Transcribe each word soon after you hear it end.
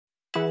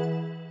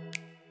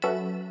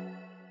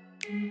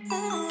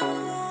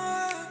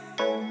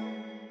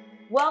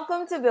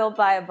Welcome to Built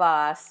by a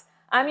Boss.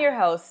 I'm your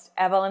host,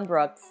 Evelyn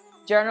Brooks,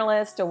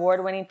 journalist,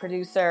 award-winning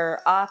producer,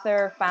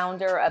 author,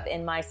 founder of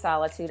In My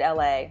Solitude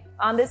LA.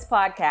 On this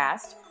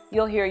podcast,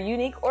 you'll hear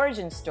unique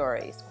origin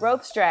stories,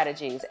 growth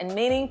strategies, and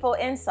meaningful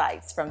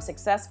insights from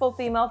successful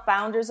female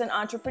founders and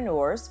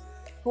entrepreneurs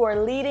who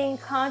are leading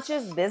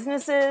conscious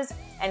businesses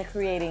and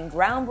creating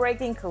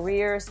groundbreaking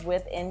careers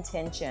with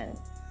intention.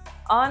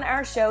 On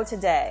our show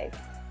today,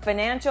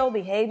 financial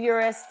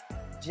behaviorist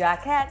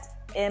Jacquette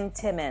M.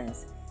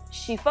 Timmons.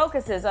 She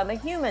focuses on the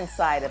human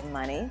side of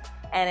money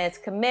and is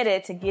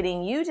committed to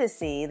getting you to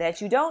see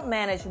that you don't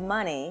manage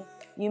money,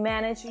 you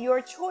manage your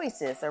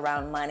choices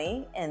around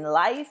money in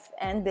life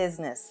and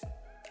business.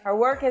 Her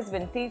work has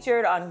been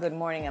featured on Good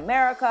Morning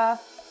America,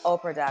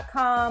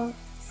 Oprah.com,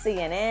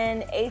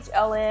 CNN,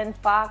 HLN,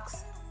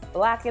 Fox,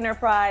 Black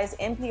Enterprise,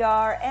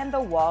 NPR, and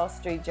the Wall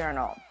Street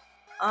Journal.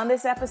 On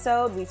this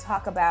episode, we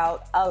talk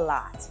about a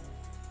lot.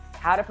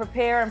 How to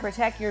prepare and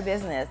protect your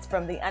business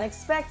from the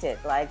unexpected,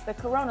 like the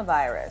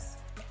coronavirus.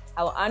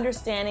 How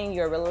understanding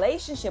your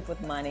relationship with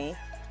money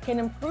can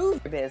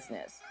improve your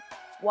business.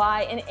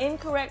 Why an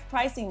incorrect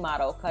pricing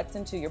model cuts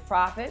into your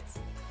profits.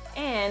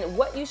 And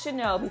what you should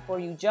know before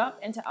you jump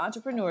into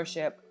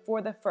entrepreneurship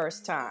for the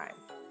first time.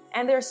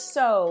 And there's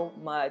so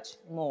much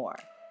more.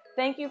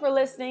 Thank you for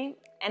listening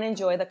and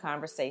enjoy the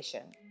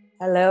conversation.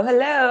 Hello,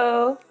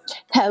 hello.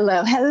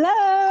 Hello,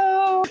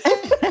 hello.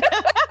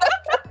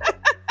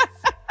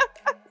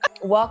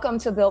 Welcome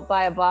to Built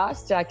by a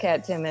Boss,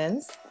 Jacquette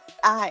Timmons.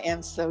 I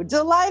am so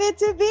delighted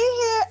to be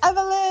here,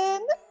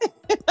 Evelyn.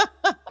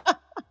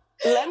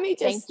 Let me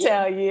just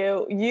tell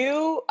you,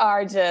 you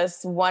are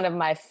just one of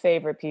my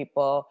favorite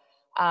people.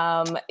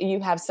 You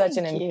have such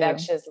an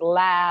infectious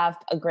laugh,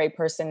 a great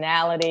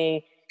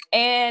personality,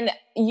 and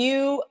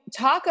you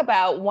talk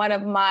about one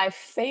of my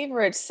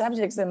favorite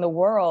subjects in the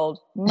world,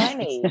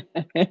 money.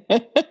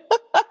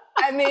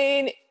 I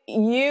mean,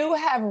 you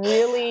have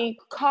really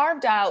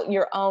carved out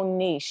your own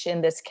niche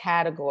in this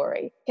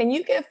category. Can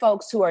you give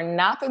folks who are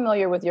not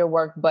familiar with your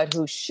work, but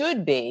who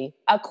should be,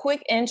 a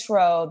quick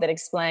intro that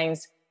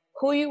explains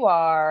who you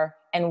are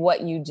and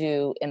what you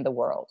do in the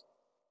world?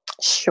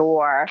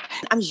 Sure.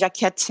 I'm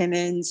Jacquette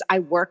Timmons. I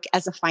work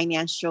as a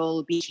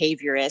financial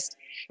behaviorist.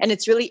 And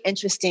it's really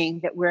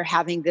interesting that we're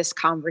having this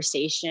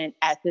conversation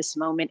at this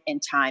moment in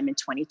time in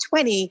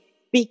 2020,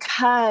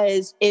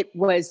 because it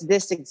was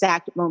this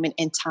exact moment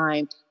in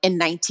time in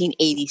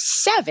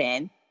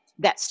 1987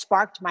 that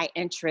sparked my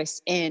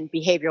interest in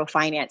behavioral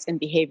finance and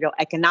behavioral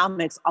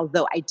economics,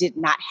 although I did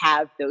not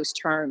have those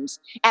terms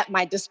at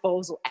my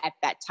disposal at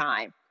that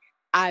time.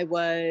 I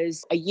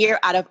was a year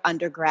out of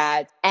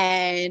undergrad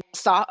and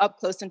saw up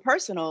close and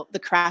personal the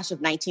crash of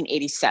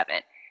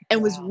 1987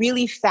 and was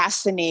really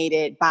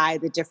fascinated by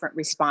the different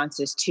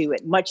responses to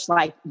it, much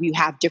like you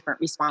have different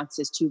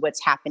responses to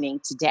what's happening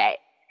today.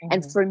 Mm-hmm.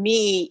 And for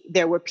me,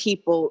 there were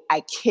people,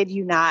 I kid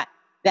you not,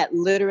 that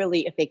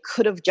literally, if they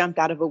could have jumped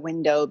out of a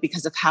window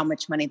because of how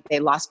much money they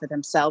lost for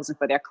themselves and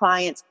for their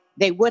clients,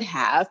 they would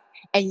have.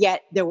 And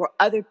yet there were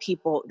other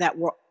people that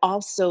were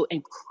also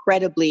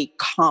incredibly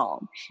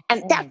calm.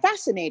 And that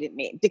fascinated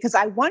me because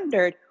I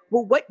wondered,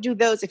 well, what do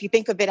those, if you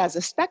think of it as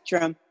a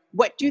spectrum,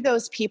 what do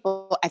those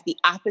people at the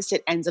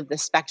opposite ends of the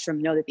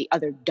spectrum know that the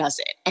other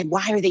doesn't? And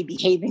why are they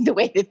behaving the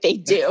way that they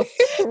do?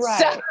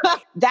 Right. So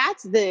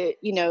that's the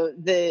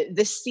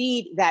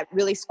seed that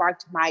really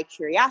sparked my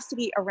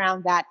curiosity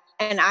around that.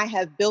 And I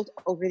have built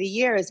over the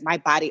years my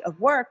body of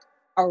work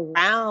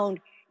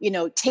around,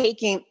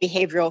 taking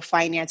behavioral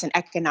finance and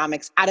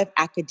economics out of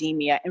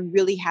academia and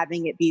really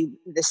having it be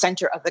the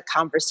center of the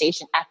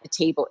conversation at the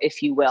table,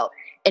 if you will,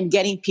 and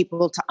getting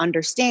people to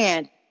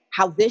understand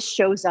how this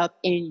shows up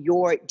in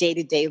your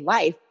day-to-day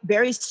life,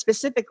 very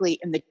specifically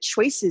in the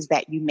choices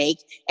that you make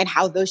and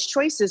how those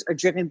choices are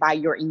driven by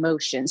your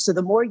emotions. So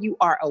the more you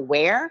are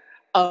aware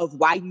of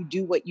why you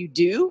do what you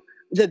do,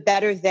 the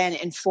better then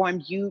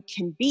informed you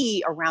can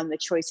be around the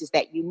choices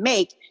that you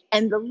make,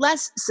 and the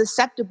less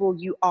susceptible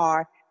you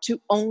are to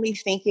only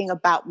thinking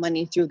about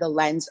money through the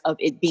lens of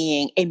it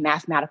being a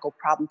mathematical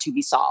problem to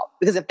be solved.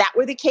 Because if that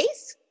were the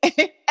case,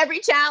 every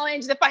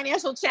challenge, the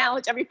financial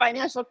challenge, every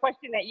financial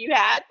question that you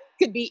had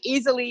could be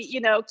easily,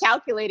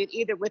 calculated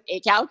either with a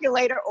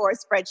calculator or a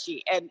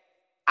spreadsheet. And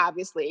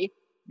obviously,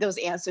 those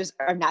answers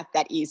are not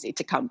that easy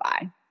to come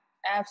by.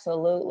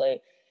 Absolutely.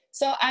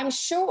 So I'm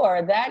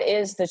sure that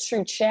is the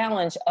true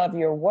challenge of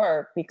your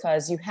work,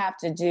 because you have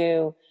to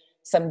do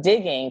some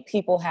digging.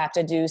 People have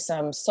to do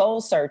some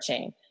soul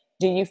searching.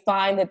 Do you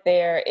find that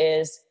there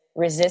is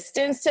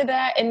resistance to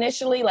that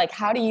initially? Like,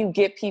 how do you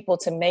get people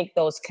to make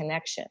those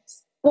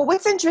connections? Well,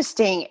 what's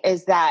interesting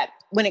is that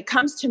when it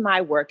comes to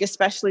my work,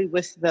 especially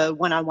with the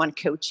one-on-one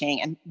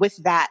coaching, and with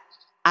that,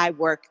 I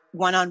work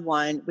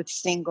one-on-one with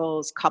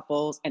singles,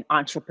 couples, and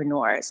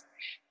entrepreneurs.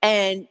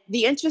 And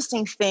the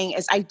interesting thing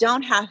is I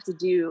don't have to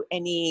do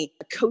any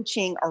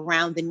coaching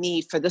around the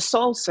need for the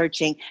soul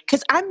searching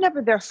because I'm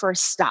never their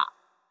first stop.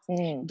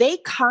 They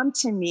come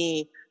to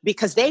me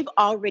because they've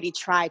already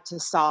tried to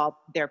solve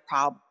their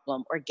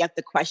problem or get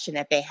the question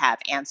that they have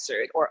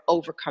answered or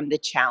overcome the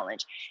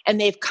challenge.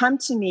 And they've come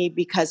to me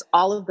because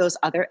all of those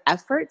other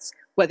efforts,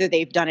 whether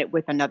they've done it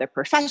with another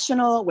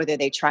professional, whether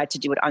they tried to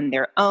do it on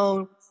their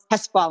own,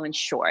 has fallen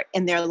short.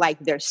 And they're like,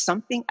 there's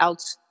something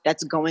else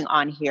that's going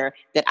on here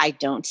that I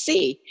don't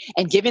see.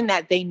 And given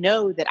that they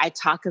know that I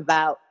talk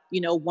about,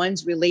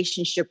 one's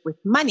relationship with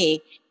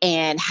money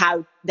and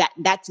how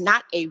that's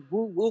not a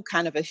woo-woo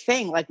kind of a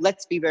thing. Like,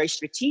 let's be very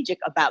strategic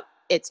about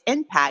its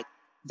impact.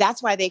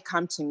 That's why they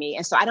come to me.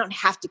 And so I don't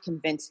have to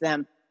convince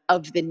them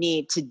of the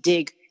need to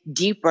dig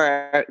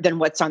deeper than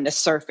what's on the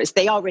surface.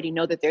 They already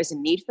know that there's a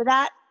need for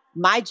that.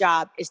 My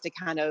job is to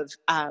kind of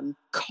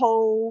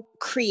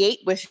co-create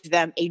with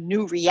them a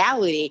new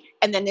reality.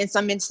 And then in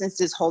some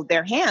instances, hold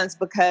their hands,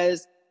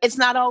 because it's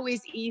not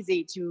always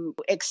easy to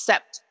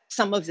accept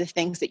some of the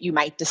things that you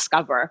might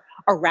discover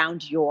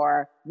around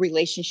your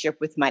relationship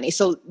with money.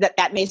 So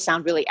that may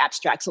sound really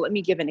abstract. So let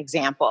me give an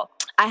example.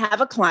 I have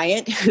a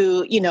client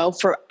who,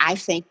 for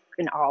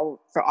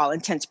all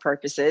intents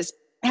purposes,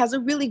 has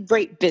a really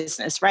great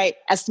business, right?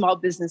 As small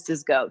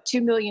businesses go,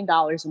 $2 million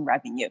in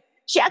revenue.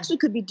 She actually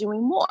could be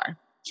doing more.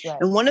 Right.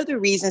 And one of the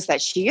reasons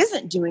that she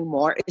isn't doing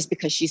more is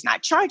because she's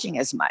not charging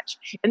as much.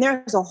 And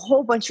there's a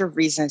whole bunch of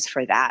reasons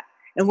for that.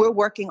 And we're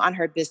working on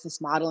her business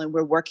model and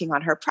we're working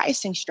on her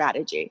pricing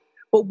strategy.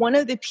 But one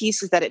of the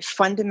pieces that it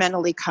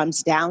fundamentally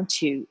comes down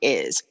to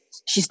is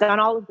she's done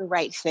all of the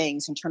right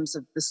things in terms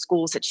of the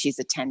schools that she's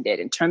attended,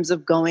 in terms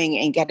of going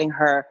and getting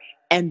her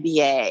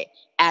MBA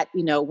at,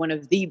 one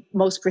of the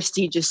most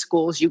prestigious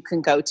schools you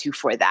can go to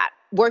for that,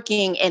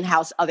 working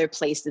in-house other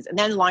places, and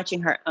then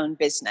launching her own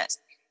business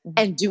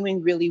and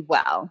doing really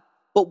well.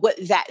 But what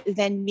that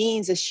then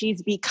means is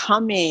she's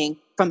becoming,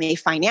 from a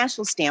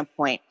financial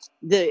standpoint,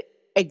 the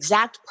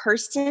exact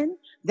person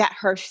that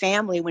her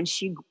family, when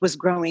she was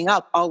growing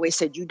up, always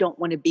said, you don't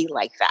want to be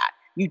like that.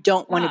 You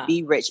don't want to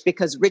be rich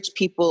because rich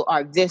people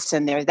are this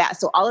and they're that.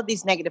 So all of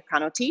these negative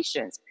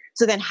connotations.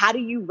 So then how do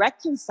you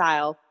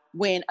reconcile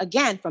when,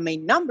 again, from a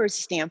numbers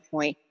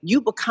standpoint,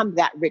 you become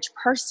that rich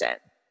person?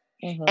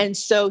 Mm-hmm. And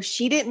so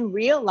she didn't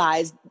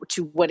realize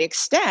to what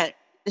extent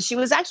that she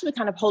was actually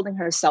kind of holding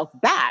herself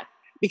back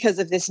because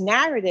of this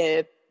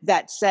narrative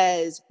that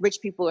says rich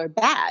people are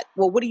bad.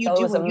 Well, what do you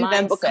do when you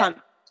then become?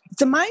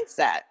 It's a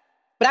mindset.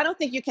 But I don't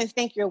think you can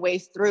think your way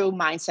through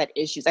mindset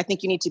issues. I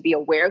think you need to be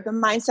aware of the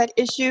mindset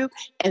issue,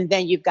 and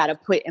then you've got to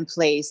put in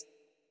place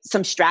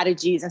some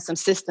strategies and some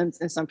systems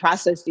and some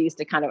processes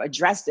to kind of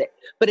address it.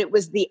 But it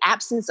was the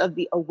absence of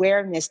the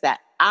awareness that,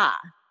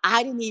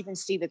 I didn't even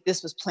see that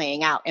this was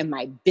playing out in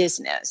my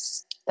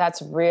business.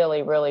 That's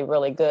really, really,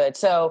 really good.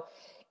 So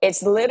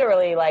it's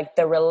literally like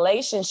the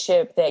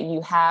relationship that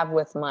you have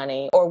with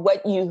money, or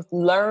what you've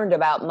learned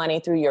about money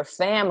through your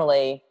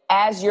family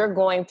as you're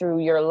going through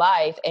your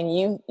life,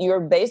 and you're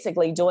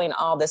basically doing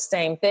all the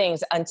same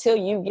things until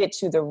you get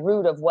to the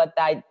root of what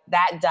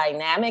that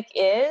dynamic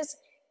is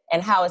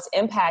and how it's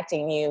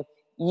impacting you.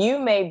 You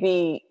may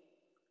be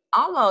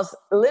almost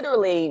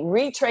literally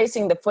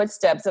retracing the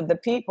footsteps of the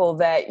people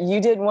that you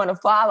didn't want to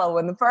follow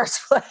in the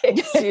first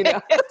place.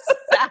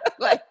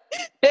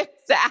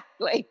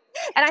 Exactly.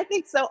 And I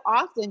think so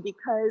often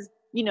because,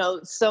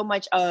 so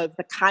much of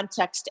the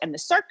context and the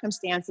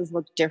circumstances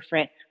look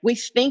different, we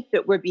think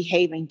that we're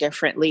behaving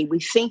differently. We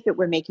think that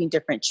we're making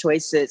different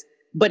choices.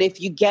 But if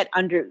you get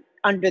under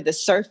the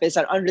surface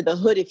or under the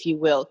hood, if you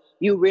will,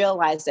 you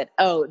realize that,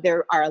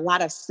 there are a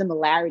lot of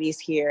similarities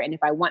here. And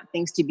if I want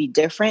things to be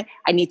different,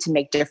 I need to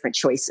make different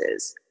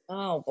choices.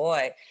 Oh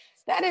boy,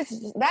 that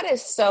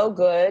is so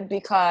good,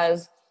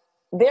 because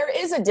there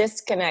is a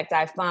disconnect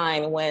I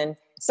find when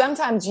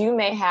sometimes you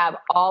may have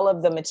all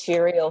of the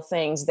material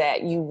things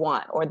that you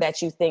want or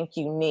that you think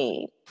you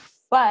need.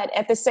 But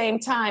at the same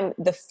time,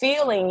 the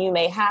feeling you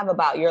may have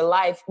about your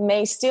life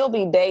may still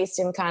be based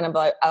in kind of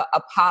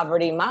a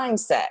poverty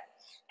mindset.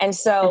 And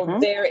so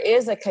there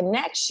is a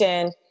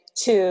connection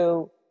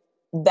to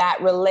that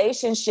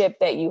relationship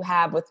that you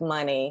have with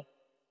money,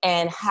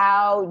 and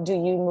how do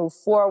you move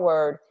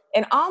forward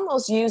and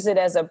almost use it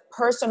as a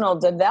personal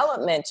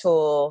development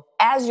tool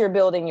as you're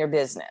building your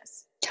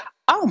business.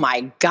 Oh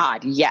my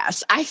God,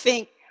 yes. I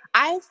think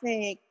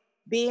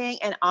being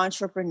an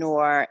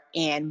entrepreneur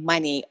and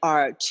money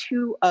are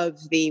two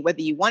of the,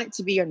 whether you want it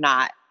to be or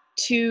not,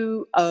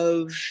 two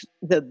of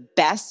the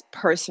best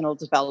personal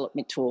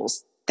development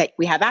tools that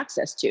we have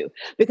access to,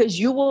 because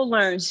you will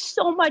learn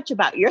so much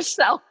about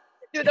yourself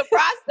through the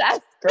process.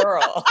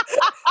 Girl,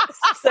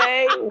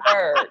 say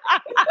word.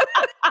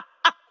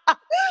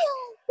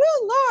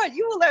 Oh Lord,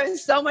 you will learn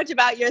so much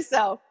about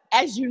yourself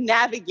as you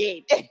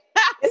navigate.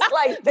 It's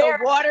like the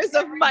waters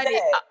of money.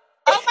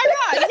 Oh my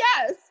God,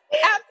 yes,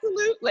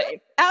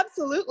 absolutely.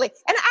 Absolutely.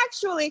 And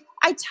actually,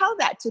 I tell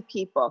that to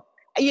people.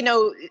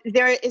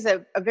 There is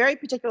a very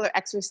particular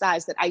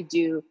exercise that I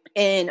do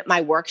in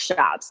my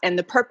workshops. And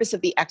the purpose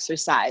of the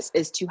exercise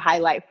is to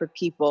highlight for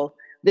people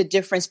the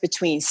difference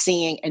between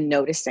seeing and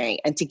noticing,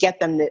 and to get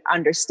them to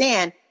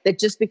understand that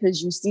just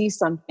because you see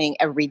something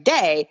every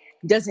day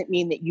doesn't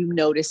mean that you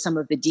notice some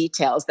of the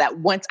details that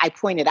once I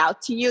pointed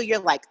out to you, you're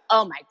like,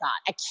 oh my God,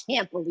 I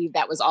can't believe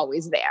that was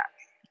always there.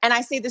 And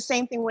I say the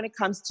same thing when it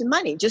comes to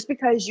money. Just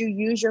because you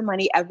use your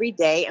money every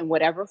day in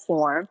whatever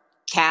form,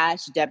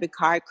 cash, debit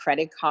card,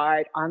 credit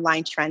card,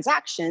 online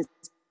transactions,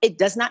 it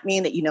does not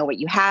mean that you know what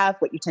you have,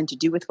 what you tend to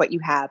do with what you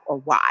have, or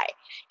why.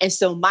 And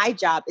so my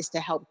job is to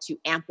help to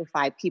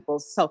amplify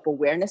people's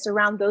self-awareness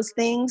around those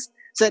things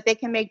so that they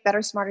can make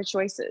better, smarter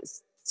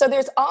choices. So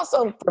there's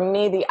also, for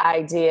me, the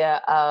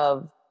idea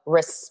of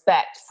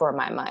respect for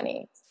my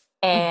money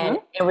and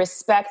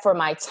respect for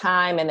my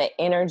time and the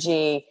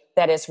energy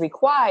that is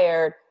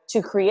required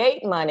to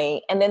create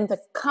money, and then to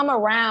come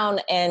around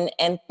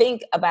and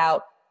think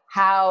about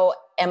how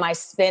am I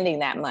spending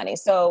that money?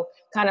 So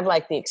kind of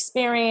like the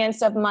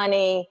experience of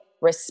money,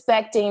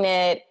 respecting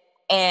it,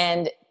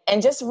 and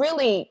just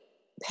really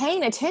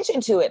paying attention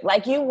to it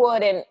like you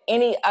would in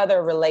any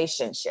other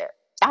relationship.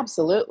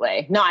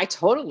 Absolutely. No, I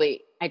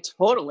totally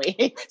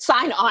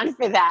sign on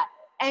for that.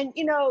 And,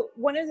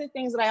 one of the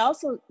things that I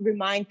also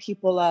remind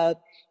people of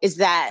is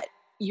that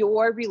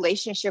your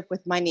relationship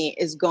with money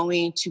is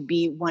going to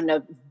be one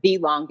of the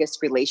longest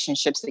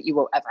relationships that you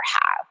will ever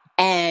have.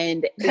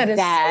 And that is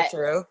so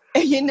true.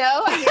 It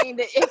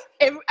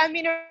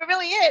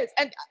really is.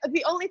 And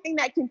the only thing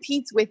that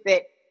competes with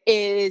it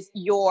is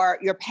your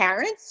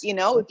parents,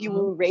 if you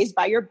were raised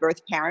by your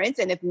birth parents,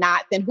 and if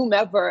not, then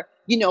whomever,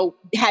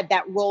 had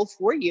that role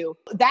for you.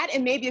 That,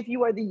 and maybe if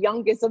you are the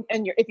youngest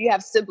if you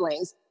have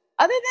siblings.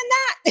 Other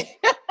than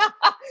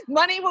that,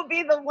 money will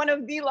be one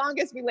of the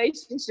longest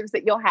relationships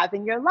that you'll have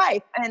in your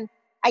life. And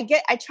I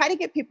try to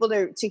get people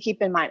to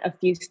keep in mind a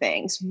few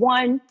things.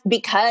 One,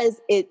 because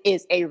it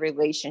is a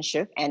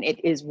relationship and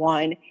it is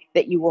one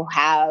that you will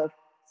have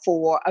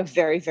for a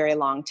very, very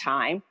long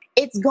time,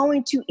 it's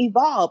going to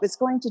evolve. It's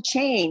going to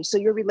change. So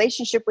your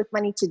relationship with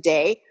money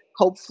today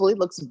hopefully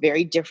looks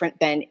very different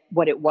than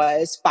what it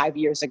was 5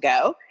 years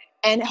ago.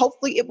 And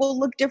hopefully it will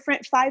look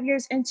different 5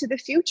 years into the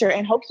future,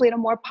 and hopefully in a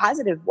more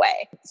positive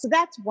way. So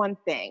that's one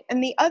thing.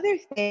 And the other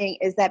thing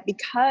is that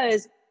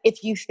because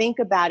if you think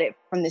about it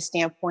from the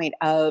standpoint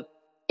of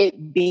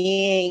it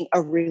being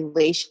a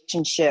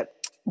relationship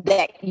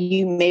that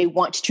you may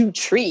want to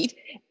treat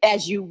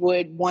as you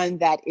would one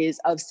that is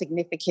of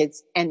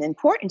significance and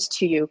importance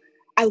to you,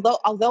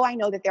 although I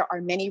know that there are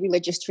many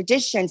religious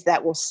traditions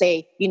that will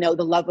say, the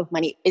love of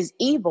money is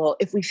evil,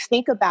 if we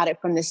think about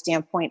it from the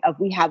standpoint of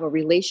we have a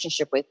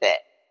relationship with it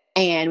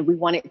and we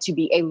want it to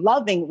be a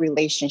loving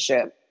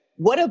relationship,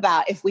 what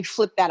about if we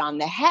flip that on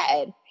the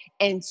head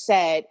and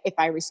said, if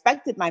I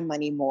respected my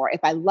money more, if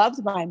I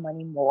loved my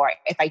money more,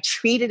 if I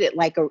treated it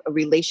like a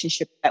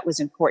relationship that was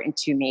important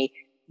to me,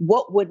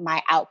 what would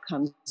my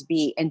outcomes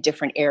be in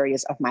different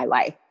areas of my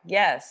life?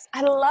 Yes.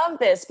 I love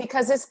this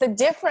because it's the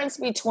difference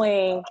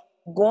between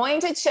going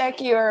to check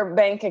your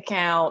bank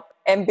account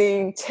and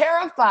being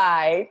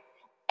terrified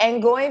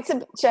and going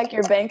to check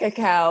your bank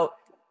account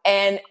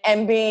and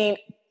being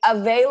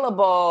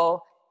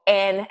available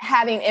and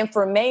having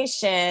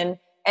information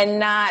and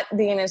not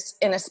being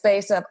in a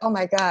space of, oh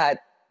my God,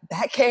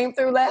 that came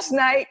through last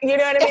night. You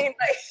know what I mean?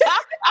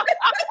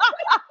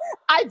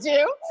 I do.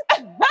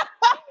 You know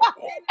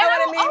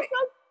what I mean?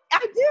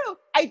 I do.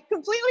 I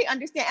completely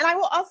understand. And I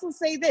will also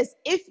say this,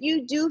 if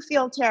you do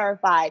feel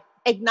terrified,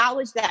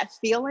 acknowledge that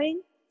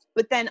feeling,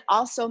 but then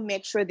also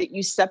make sure that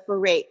you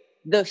separate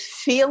the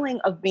feeling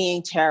of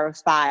being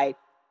terrified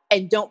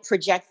and don't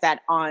project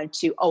that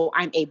onto, oh,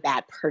 I'm a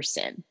bad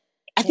person.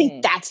 I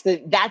think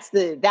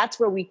that's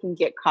where we can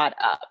get caught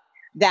up.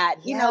 That,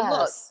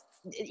 look,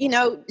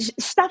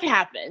 stuff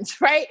happens,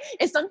 right?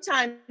 And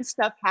sometimes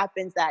stuff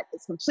happens that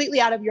is completely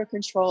out of your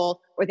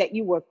control or that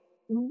you were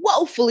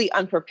woefully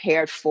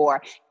unprepared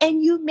for.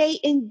 And you may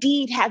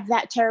indeed have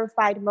that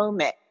terrified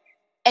moment.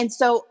 And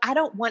so I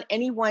don't want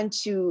anyone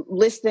to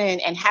listen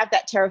and have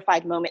that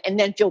terrified moment and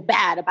then feel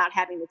bad about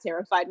having the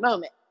terrified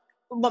moment.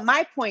 But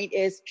my point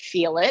is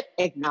feel it,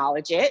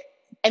 acknowledge it,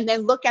 and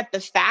then look at the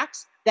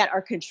facts that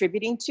are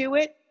contributing to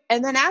it.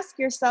 And then ask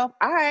yourself,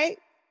 all right,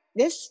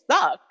 this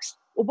sucks.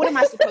 Well, what am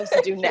I supposed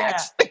to do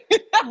next?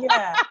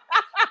 Yeah.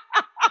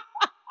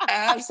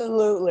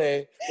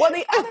 Absolutely. Well,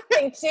 the other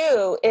thing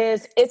too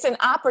is it's an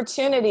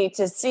opportunity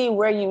to see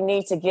where you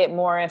need to get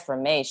more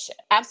information.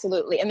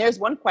 Absolutely. And there's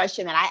one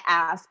question that I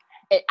asked.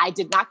 I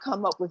did not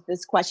come up with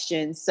this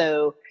question.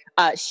 So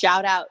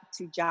shout out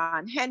to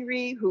John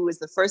Henry, who was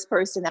the first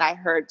person that I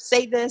heard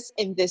say this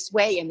in this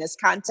way, in this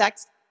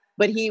context.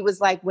 But he was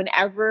like,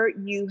 whenever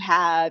you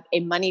have a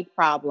money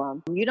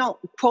problem, you don't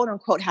quote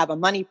unquote have a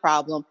money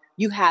problem,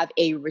 you have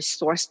a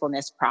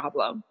resourcefulness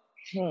problem.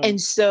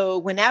 And so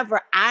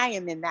whenever I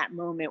am in that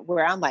moment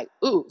where I'm like,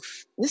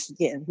 oof, this is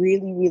getting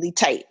really, really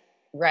tight.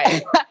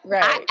 Right.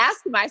 I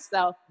ask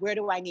myself, where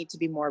do I need to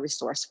be more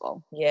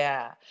resourceful?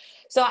 Yeah.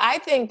 So I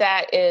think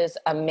that is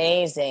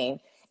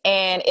amazing.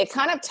 And it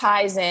kind of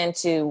ties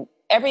into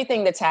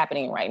everything that's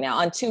happening right now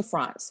on two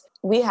fronts.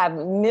 We have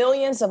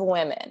millions of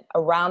women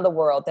around the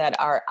world that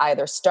are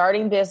either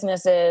starting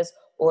businesses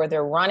or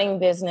they're running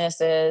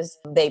businesses.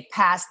 They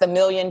passed the $1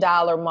 million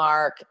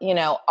mark,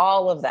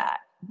 all of that.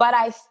 But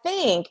I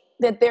think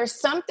that there's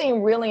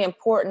something really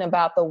important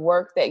about the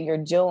work that you're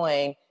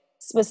doing,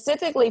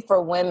 specifically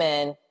for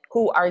women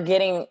who are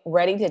getting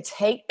ready to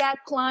take that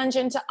plunge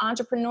into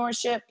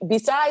entrepreneurship.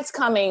 Besides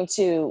coming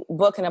to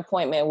book an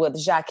appointment with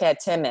Jacquette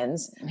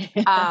Timmons,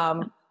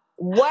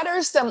 what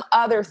are some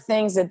other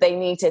things that they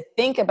need to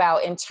think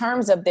about in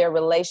terms of their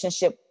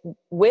relationship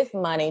with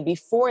money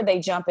before they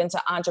jump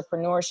into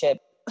entrepreneurship?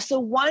 So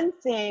one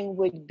thing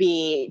would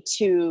be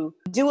to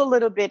do a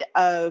little bit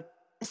of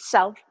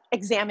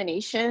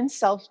self-examination,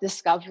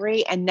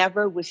 self-discovery, and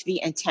never with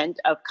the intent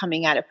of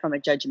coming at it from a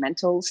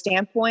judgmental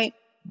standpoint,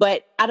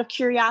 but out of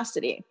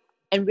curiosity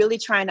and really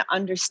trying to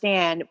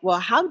understand, well,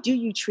 how do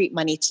you treat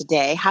money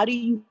today? How do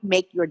you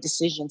make your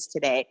decisions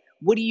today?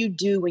 What do you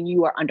do when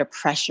you are under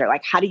pressure?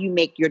 Like, how do you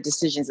make your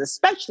decisions,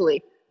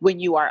 especially when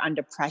you are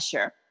under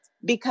pressure?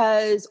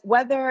 Because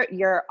whether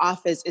your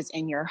office is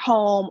in your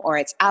home or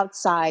it's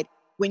outside,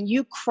 when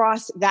you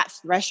cross that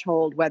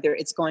threshold, whether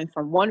it's going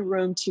from one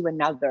room to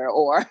another,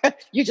 or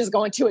you're just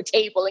going to a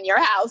table in your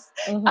house,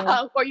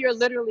 or you're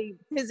literally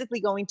physically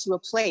going to a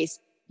place,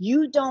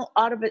 you don't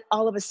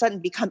all of a sudden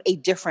become a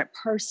different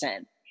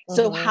person.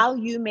 So how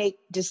you make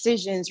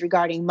decisions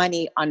regarding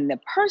money on the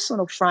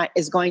personal front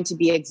is going to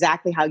be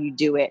exactly how you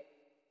do it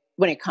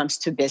when it comes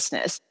to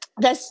business.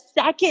 The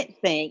second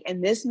thing,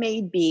 and this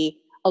may be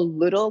a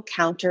little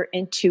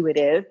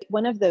counterintuitive,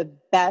 one of the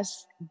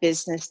best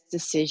business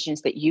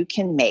decisions that you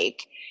can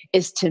make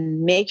is to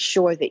make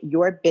sure that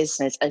your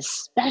business,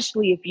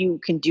 especially if you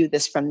can do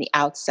this from the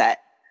outset,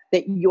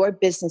 that your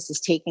business is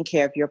taking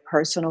care of your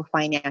personal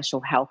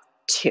financial health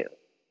too.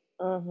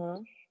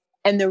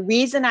 And the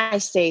reason I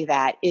say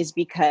that is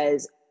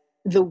because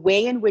the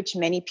way in which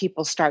many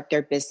people start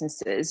their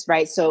businesses,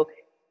 right? So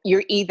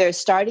you're either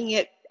starting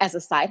it as a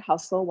side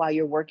hustle while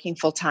you're working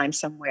full-time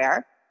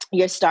somewhere.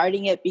 You're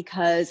starting it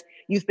because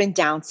you've been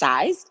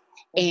downsized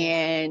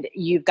and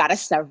you've got a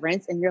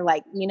severance and you're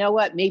like, you know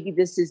what, maybe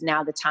this is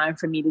now the time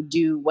for me to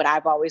do what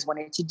I've always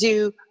wanted to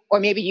do. Or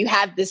maybe you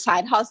have this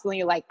side hustle and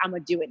you're like, I'm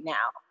going to do it now.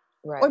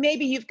 Right. Or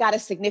maybe you've got a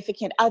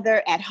significant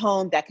other at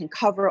home that can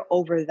cover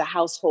over the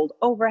household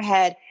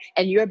overhead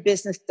and your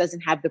business doesn't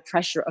have the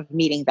pressure of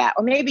meeting that.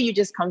 Or maybe you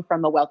just come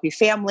from a wealthy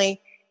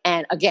family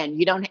and again,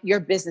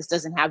 your business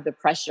doesn't have the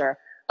pressure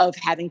of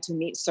having to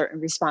meet certain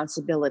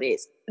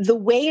responsibilities. The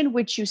way in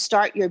which you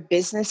start your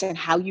business and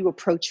how you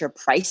approach your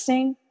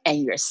pricing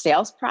and your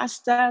sales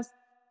process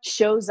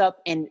shows up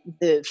in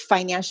the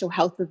financial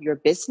health of your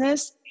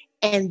business.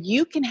 And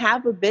you can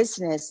have a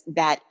business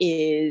that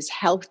is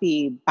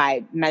healthy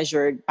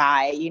measured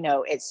by,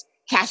 it's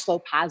cash flow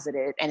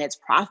positive and it's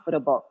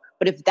profitable.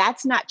 But if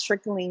that's not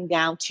trickling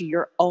down to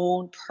your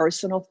own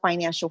personal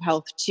financial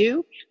health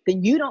too,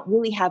 then you don't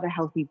really have a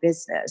healthy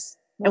business.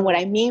 And what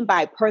I mean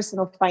by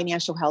personal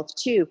financial health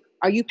too,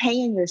 are you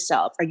paying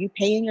yourself? Are you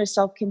paying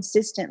yourself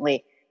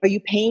consistently? Are you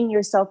paying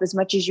yourself as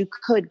much as you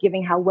could,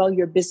 given how well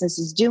your business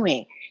is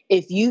doing?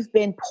 If you've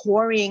been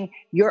pouring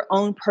your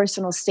own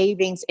personal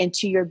savings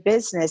into your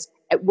business,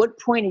 at what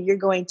point are you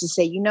going to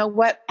say, you know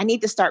what, I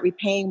need to start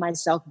repaying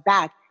myself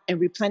back and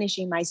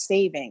replenishing my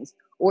savings?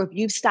 Or if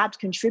you've stopped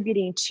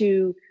contributing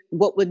to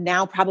what would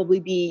now probably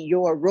be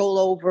your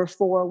rollover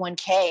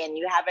 401k and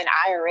you have an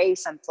IRA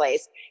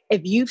someplace,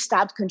 if you've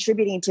stopped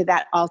contributing to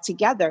that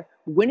altogether,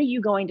 when are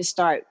you going to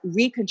start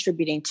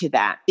recontributing to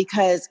that?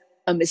 Because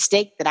a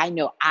mistake that I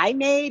know I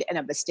made and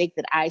a mistake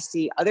that I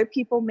see other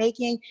people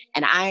making,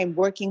 and I am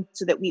working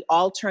so that we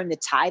all turn the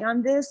tide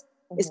on this,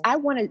 is I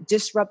want to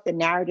disrupt the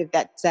narrative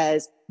that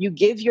says you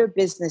give your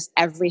business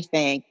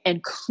everything,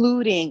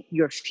 including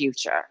your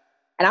future.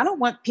 And I don't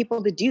want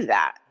people to do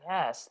that.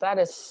 Yes, that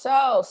is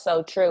so,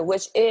 so true,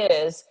 which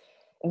is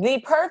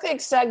the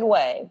perfect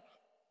segue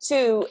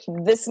to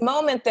this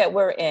moment that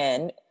we're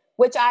in,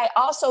 which I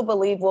also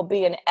believe will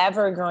be an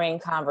evergreen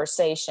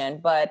conversation,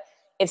 but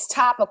it's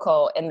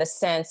topical in the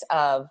sense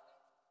of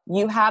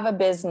you have a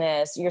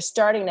business, you're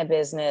starting a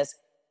business.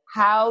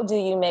 How do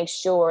you make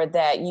sure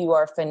that you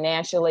are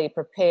financially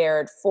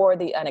prepared for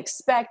the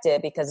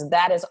unexpected? Because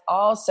that is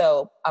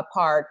also a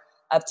part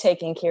of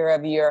taking care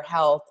of your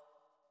health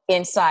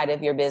inside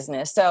of your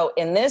business. So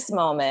in this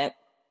moment,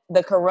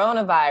 the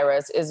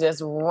coronavirus is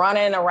just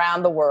running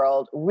around the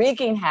world,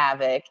 wreaking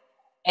havoc,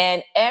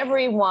 and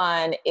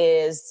everyone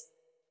is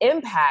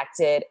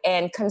impacted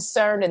and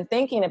concerned and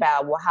thinking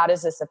about, well, how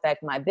does this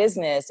affect my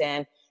business?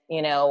 And,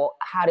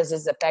 how does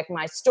this affect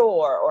my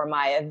store or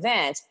my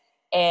event?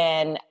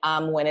 And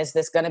when is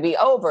this going to be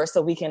over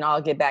so we can all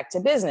get back to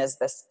business?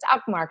 The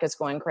stock market's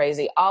going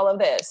crazy, all of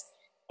this.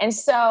 And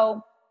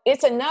so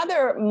it's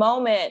another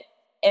moment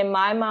in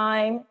my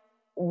mind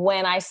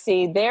when I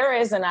see there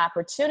is an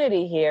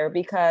opportunity here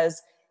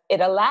because it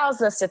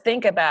allows us to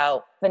think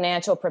about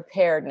financial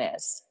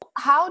preparedness.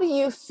 How do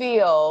you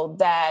feel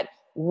that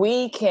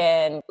we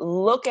can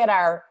look at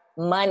our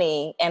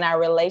money and our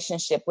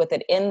relationship with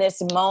it in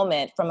this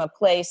moment from a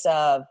place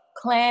of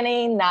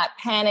planning, not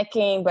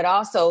panicking, but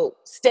also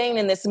staying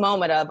in this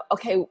moment of,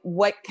 okay,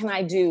 what can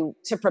I do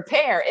to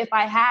prepare if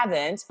I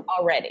haven't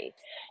already?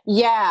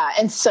 Yeah.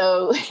 And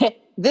so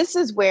This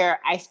is where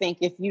I think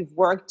if you've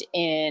worked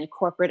in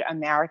corporate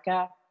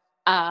America,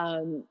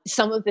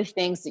 some of the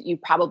things that you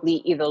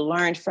probably either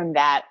learned from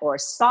that or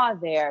saw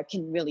there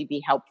can really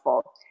be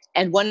helpful.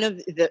 And one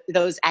of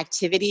those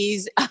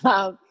activities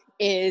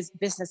is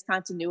business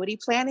continuity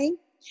planning.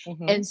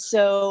 Mm-hmm. And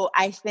so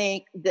I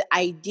think the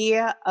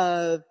idea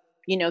of,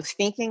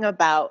 thinking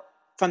about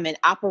from an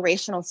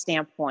operational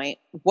standpoint,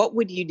 what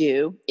would you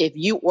do if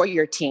you or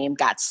your team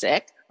got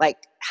sick? Like,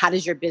 how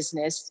does your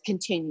business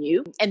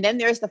continue? And then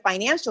there's the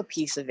financial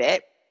piece of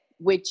it,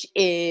 which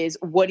is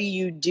what do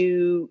you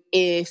do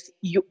if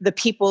the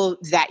people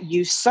that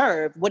you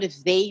serve, what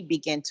if they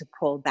begin to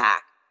pull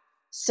back?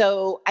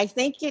 So I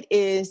think it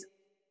is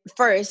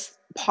first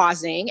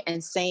pausing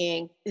and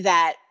saying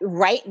that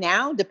right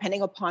now,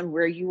 depending upon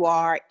where you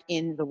are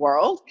in the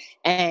world,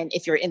 and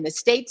if you're in the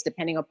States,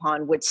 depending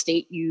upon what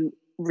state you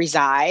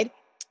reside,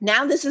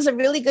 now this is a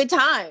really good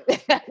time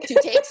to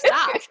take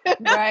stock.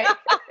 Right.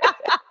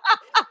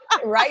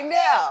 Right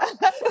now.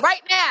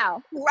 Right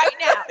now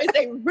is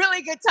a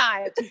really good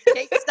time to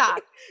take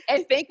stock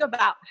and think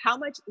about how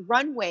much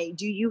runway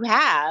do you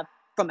have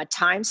from a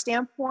time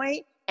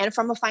standpoint and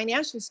from a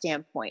financial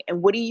standpoint,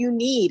 and what do you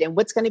need, and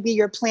what's going to be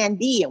your plan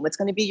B, and what's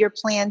going to be your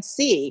plan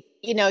C.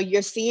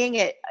 You're seeing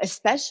it,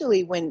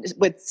 especially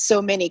with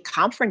so many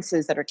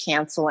conferences that are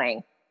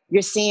canceling.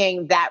 You're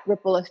seeing that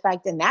ripple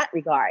effect in that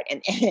regard.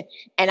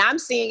 And I'm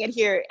seeing it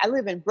here. I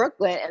live in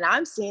Brooklyn, and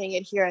I'm seeing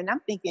it here, and I'm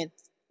thinking,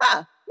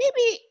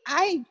 maybe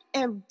I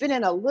have been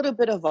in a little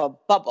bit of a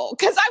bubble,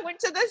 because I went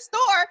to the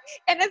store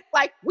and it's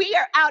like, we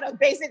are out of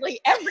basically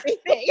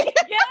everything. Yes.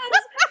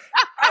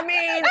 I mean,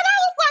 and I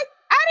was like,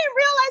 I didn't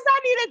realize I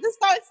needed to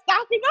start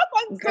stocking up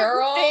on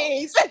certain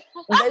things.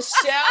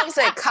 The shelves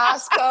at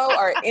Costco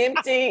are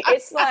empty.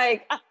 It's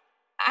like,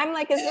 I'm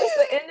like, is this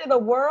the end of the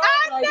world?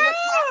 I know. What's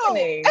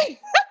happening?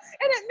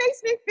 And it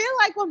makes me feel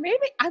like, well,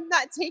 maybe I'm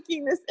not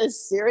taking this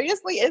as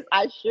seriously as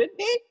I should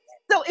be.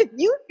 So if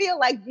you feel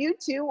like you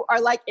two are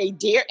like a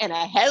deer in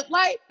a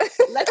headlight,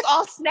 let's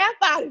all snap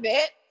out of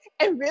it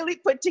and really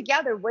put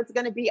together what's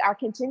going to be our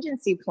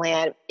contingency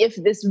plan if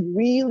this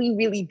really,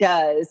 really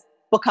does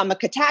become a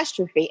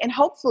catastrophe. And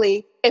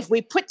hopefully, if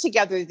we put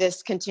together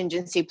this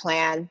contingency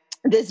plan,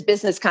 this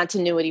business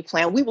continuity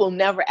plan, we will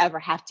never, ever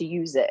have to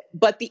use it.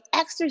 But the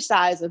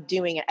exercise of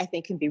doing it, I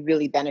think, can be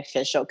really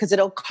beneficial, because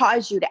it'll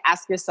cause you to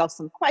ask yourself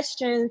some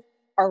questions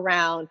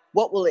around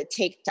what will it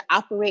take to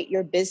operate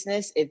your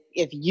business if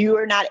you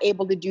are not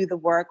able to do the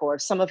work, or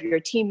if some of your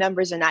team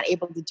members are not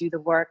able to do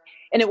the work.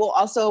 And it will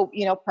also,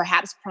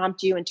 perhaps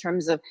prompt you in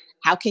terms of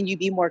how can you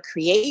be more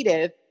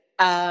creative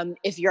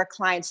if your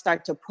clients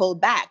start to pull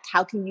back.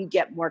 How can you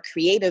get more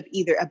creative,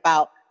 either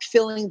about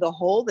filling the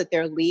hole that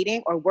they're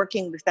leading or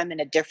working with them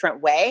in a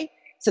different way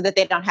so that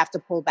they don't have to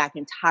pull back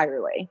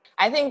entirely?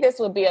 I think this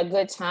would be a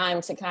good time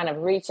to kind of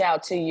reach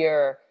out to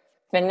your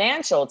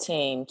financial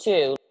team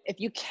too. If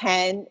you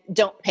can,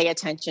 don't pay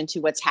attention to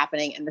what's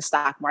happening in the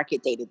stock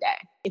market day to day.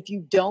 If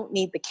you don't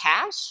need the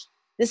cash,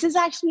 this is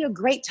actually a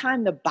great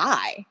time to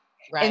buy.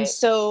 Right. And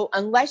so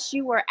unless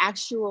you are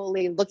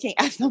actually looking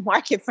at the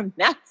market from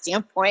that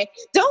standpoint,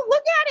 don't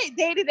look at it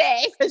day to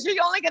day, because you're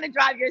only going to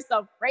drive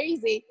yourself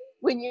crazy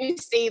when you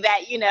see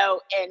that, in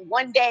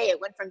one day it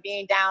went from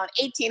being down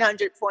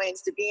 1,800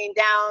 points to being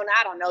down,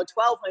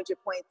 1,200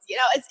 points.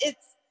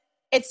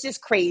 It's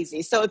just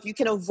crazy. So if you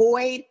can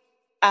avoid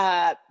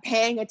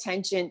paying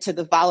attention to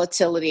the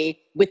volatility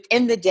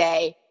within the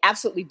day,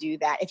 absolutely do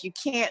that. If you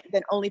can't,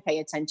 then only pay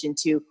attention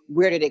to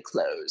where did it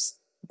close.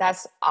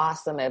 That's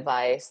awesome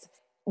advice.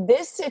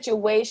 This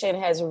situation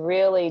has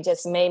really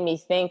just made me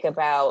think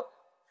about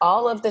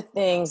all of the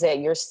things that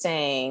you're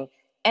saying.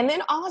 And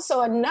then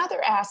also another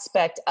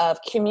aspect of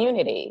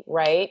community,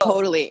 right?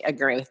 Totally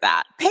agree with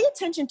that. Pay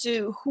attention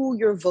to who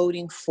you're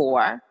voting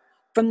for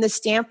from the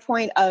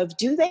standpoint of,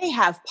 do they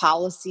have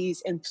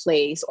policies in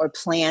place or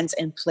plans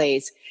in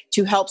place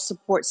to help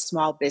support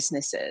small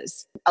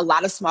businesses? A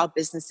lot of small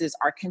businesses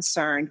are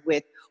concerned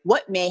with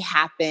what may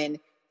happen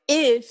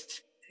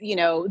if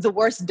the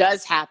worst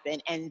does happen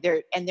and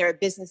their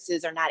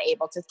businesses are not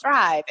able to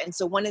thrive. And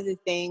so one of the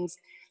things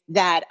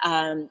that,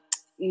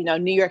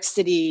 New York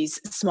City's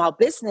small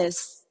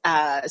business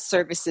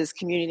services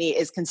community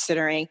is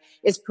considering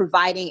is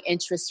providing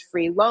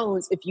interest-free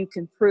loans if you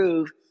can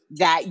prove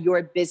that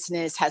your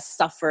business has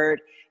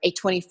suffered a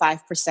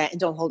 25%, and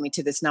don't hold me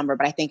to this number,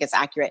 but I think it's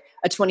accurate,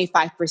 a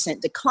 25%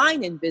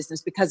 decline in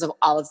business because of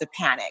all of the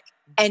panic.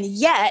 And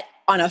yet,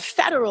 on a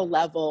federal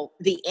level,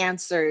 the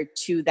answer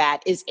to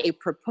that is a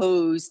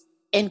proposed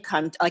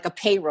income, like a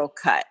payroll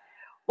cut.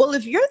 Well,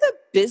 if you're the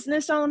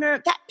business owner,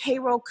 that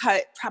payroll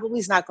cut probably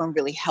is not going to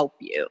really help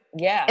you.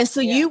 Yeah. And so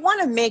you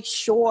want to make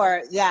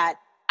sure that,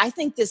 I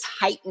think this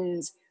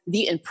heightens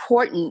the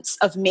importance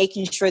of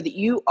making sure that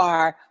you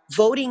are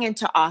voting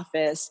into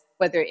office,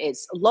 whether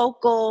it's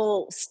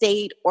local,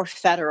 state, or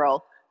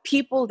federal,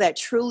 people that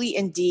truly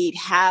indeed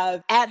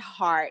have at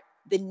heart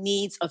the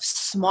needs of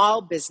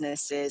small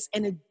businesses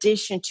in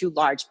addition to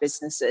large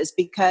businesses,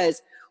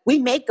 because we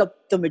make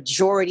up the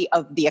majority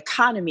of the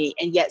economy,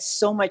 and yet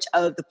so much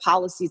of the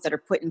policies that are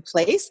put in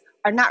place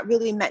are not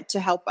really meant to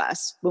help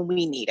us when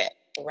we need it.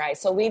 Right.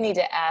 So we need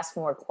to ask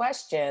more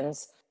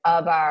questions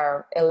of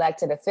our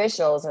elected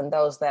officials and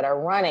those that are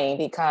running,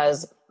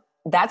 because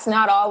that's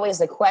not always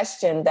the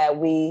question that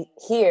we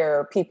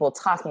hear people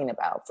talking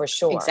about, for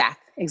sure.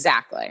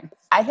 Exactly.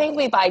 I think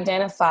we've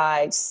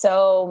identified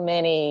so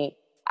many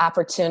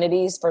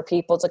opportunities for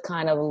people to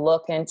kind of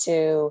look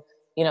into,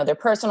 their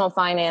personal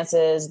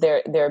finances,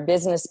 their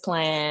business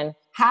plan.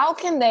 How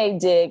can they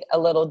dig a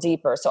little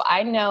deeper? So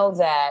I know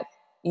that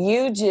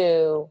you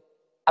do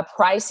a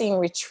pricing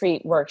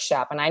retreat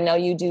workshop, and I know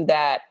you do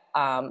that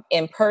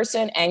in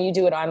person and you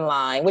do it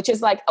online, which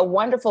is like a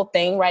wonderful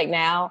thing right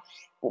now.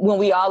 When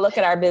we all look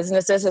at our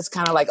businesses, it's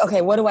kind of like,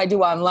 okay, what do I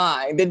do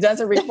online? It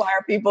doesn't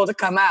require people to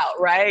come out,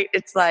 right?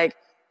 It's like,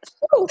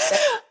 oh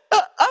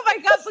my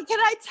God, but can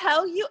I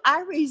tell you,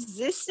 I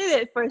resisted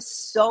it for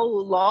so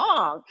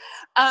long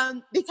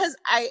because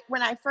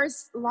when I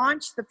first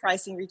launched the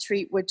pricing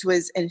retreat, which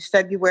was in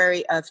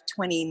February of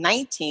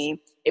 2019,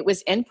 it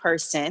was in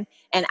person,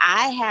 and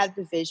I had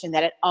the vision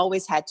that it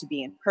always had to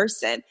be in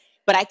person.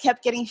 But I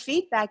kept getting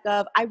feedback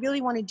of, I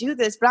really want to do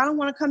this, but I don't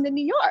want to come to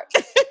New York.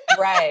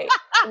 Right.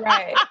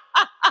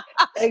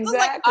 Exactly.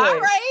 Like, all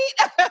right.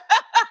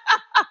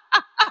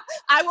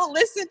 I will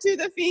listen to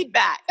the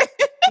feedback.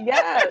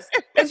 Yes,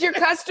 because your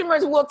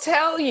customers will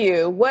tell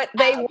you what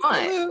they want.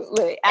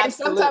 Absolutely. And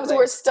sometimes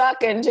we're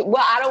stuck in,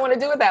 well, I don't want to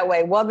do it that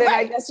way. Well, then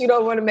I guess you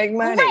don't want to make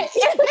money. Right.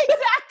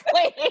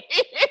 Exactly.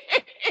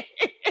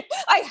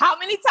 Like, how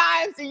many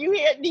times do you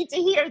need to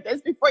hear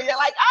this before you're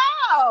like,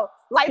 oh,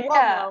 light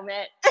bulb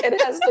moment. It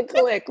has to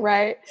click,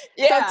 right?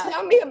 Yeah. So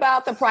tell me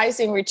about the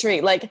pricing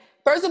retreat. Like,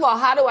 first of all,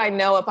 how do I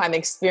know if I'm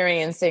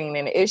experiencing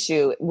an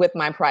issue with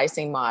my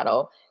pricing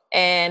model?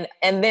 And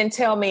then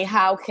tell me,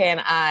 how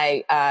can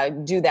I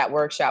do that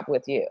workshop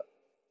with you?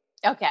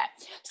 Okay.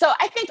 So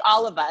I think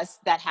all of us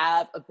that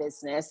have a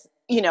business,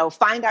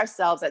 find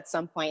ourselves at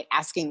some point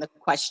asking the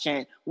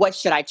question, what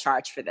should I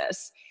charge for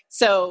this?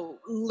 So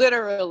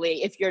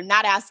literally, if you're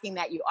not asking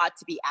that, you ought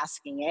to be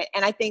asking it.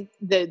 And I think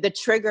the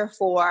trigger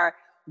for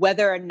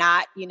whether or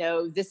not,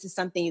 this is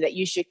something that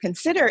you should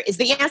consider is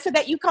the answer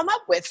that you come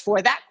up with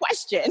for that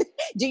question.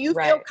 Do you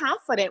feel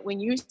confident when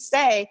you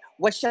say,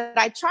 what should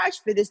I charge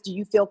for this? Do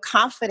you feel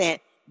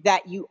confident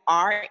that you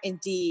are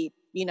indeed,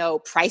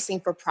 pricing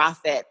for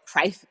profit,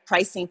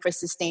 pricing for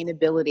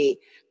sustainability,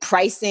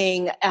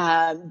 pricing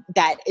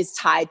that is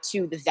tied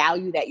to the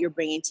value that you're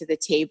bringing to the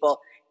table,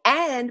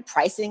 and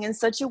pricing in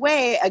such a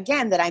way,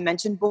 again, that I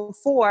mentioned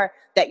before,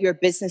 that your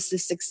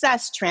business's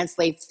success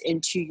translates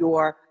into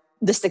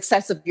the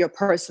success of your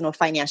personal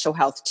financial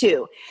health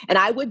too. And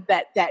I would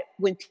bet that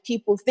when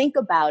people think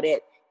about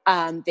it,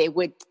 they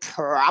would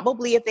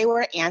probably, if they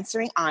were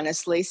answering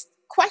honestly,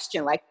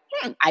 question like,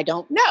 I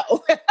don't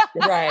know.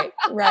 Right.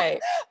 And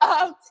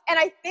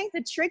I think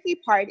the tricky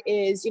part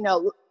is,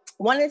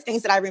 one of the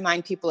things that I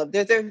remind people of,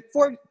 there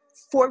are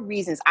four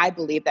reasons I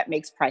believe that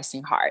makes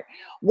pricing hard.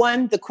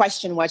 One, the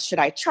question, what should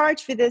I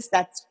charge for this?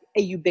 That's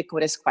a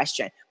ubiquitous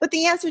question. But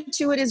the answer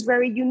to it is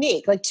very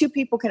unique. Like, two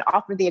people can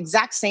offer the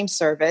exact same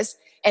service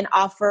and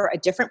offer a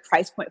different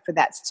price point for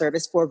that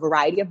service for a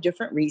variety of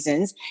different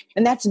reasons.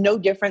 And that's no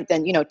different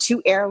than,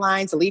 two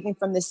airlines leaving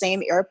from the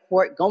same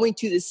airport, going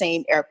to the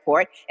same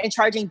airport, and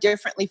charging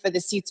differently for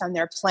the seats on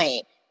their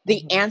plane.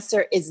 The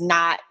answer is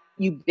not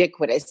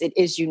ubiquitous. It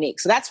is unique.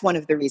 So that's one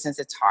of the reasons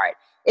it's hard.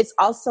 It's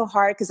also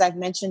hard because I've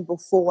mentioned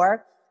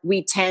before,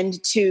 we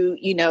tend to,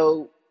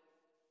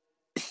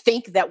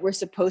 think that we're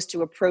supposed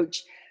to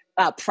approach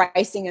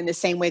pricing in the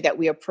same way that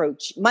we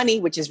approach money,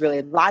 which is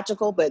really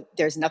logical, but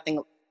there's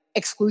nothing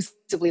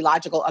exclusively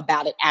logical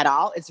about it at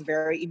all. It's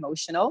very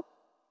emotional.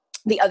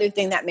 The other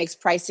thing that makes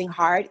pricing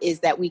hard is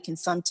that we can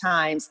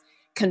sometimes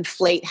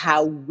conflate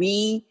how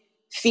we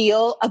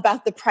feel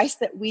about the price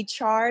that we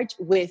charge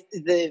with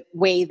the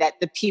way that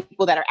the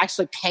people that are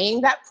actually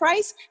paying that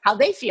price, how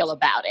they feel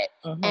about it.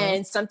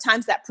 And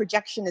sometimes that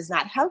projection is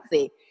not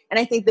healthy. And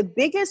I think the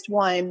biggest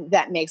one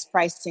that makes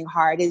pricing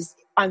hard is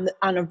on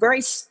a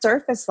very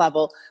surface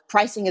level,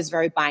 pricing is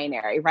very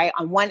binary, right?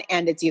 On one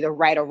end, it's either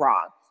right or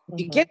wrong. If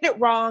you get it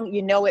wrong,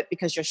 you know it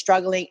because you're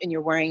struggling and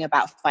you're worrying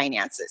about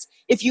finances.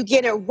 If you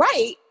get it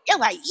right, you're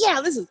like, yeah,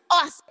 this is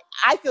awesome.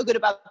 I feel good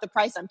about the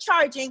price I'm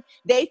charging.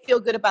 They feel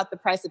good about the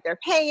price that they're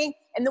paying.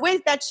 And the way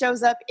that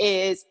shows up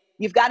is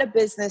you've got a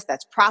business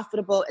that's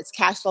profitable, it's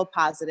cash flow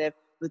positive.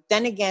 But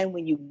then again,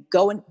 when you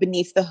go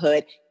beneath the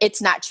hood,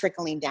 it's not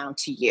trickling down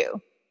to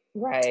you.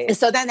 Right. And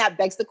so then that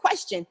begs the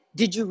question,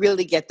 did you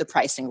really get the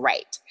pricing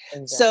right?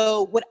 Exactly.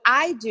 So what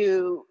I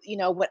do,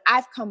 what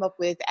I've come up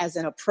with as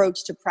an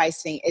approach to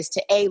pricing is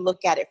to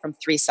look at it from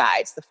three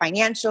sides: the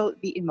financial,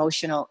 the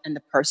emotional, and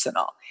the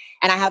personal.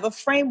 And I have a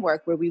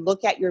framework where we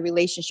look at your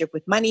relationship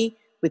with money,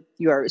 with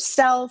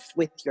yourself,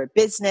 with your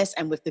business,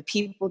 and with the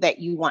people that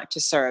you want to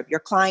serve,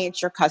 your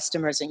clients, your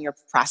customers, and your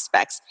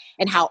prospects,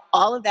 and how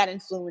all of that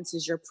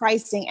influences your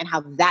pricing and how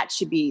that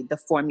should be the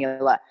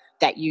formula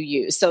that you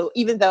use. So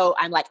even though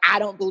I'm like, I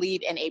don't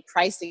believe in a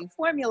pricing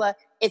formula,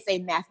 it's a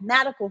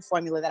mathematical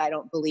formula that I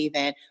don't believe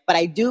in, but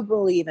I do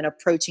believe in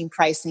approaching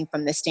pricing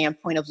from the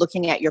standpoint of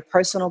looking at your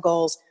personal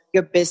goals,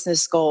 your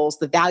business goals,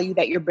 the value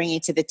that you're bringing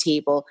to the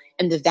table,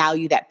 and the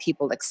value that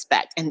people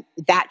expect. And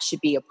that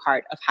should be a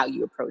part of how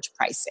you approach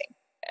pricing.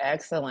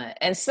 Excellent.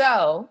 And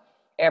so,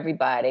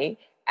 everybody,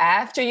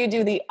 after you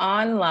do the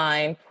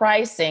online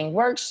pricing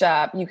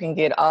workshop, you can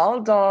get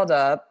all dolled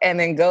up and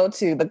then go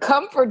to the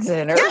comfort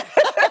dinner.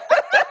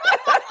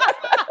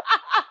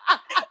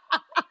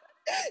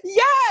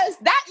 Yes,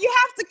 that you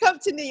have to come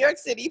to New York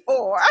City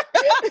for.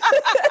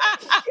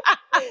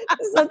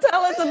 So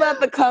tell us about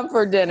the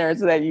comfort dinners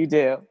that you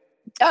do.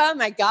 Oh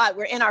my God,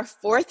 we're in our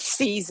 4th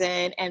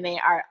season and they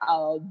are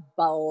a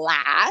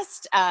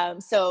blast.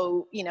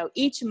 So,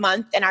 each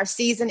month, and our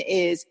season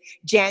is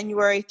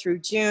January through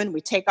June.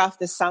 We take off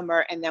the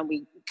summer and then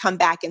we come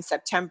back in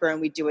September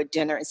and we do a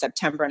dinner in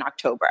September and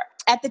October.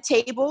 At the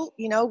table,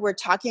 we're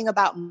talking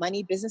about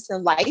money, business,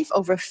 and life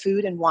over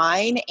food and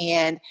wine.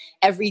 And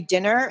every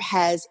dinner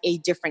has a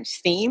different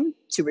theme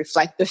to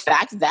reflect the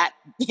fact that,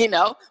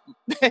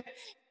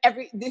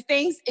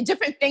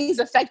 different things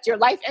affect your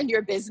life and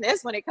your business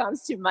when it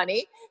comes to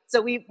money.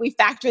 So we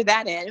factor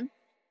that in.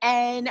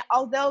 And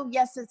although,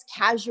 yes, it's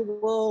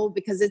casual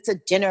because it's a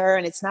dinner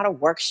and it's not a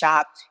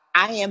workshop,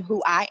 I am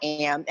who I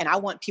am. And I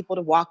want people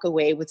to walk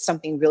away with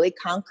something really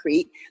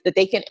concrete that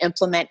they can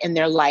implement in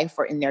their life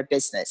or in their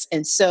business.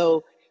 And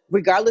so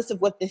regardless of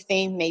what the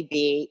theme may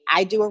be,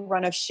 I do a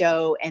run of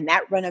show, and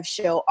that run of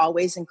show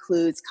always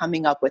includes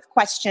coming up with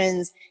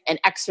questions and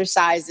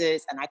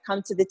exercises. And I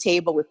come to the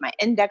table with my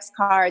index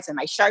cards and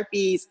my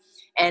Sharpies.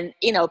 And,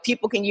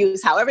 people can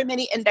use however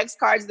many index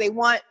cards they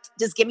want.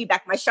 Just give me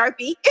back my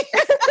Sharpie.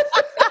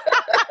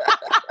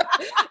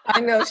 I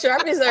know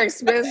Sharpies are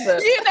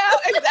expensive.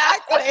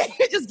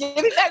 Exactly. Just give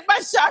me back my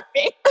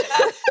Sharpie.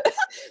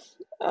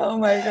 Oh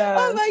my God.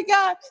 Oh my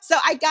God. So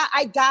I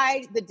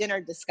guide the dinner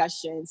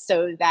discussion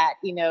so that,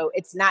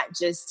 it's not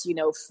just,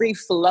 free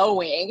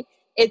flowing.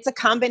 It's a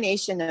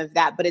combination of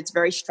that, but it's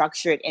very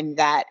structured in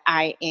that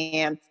I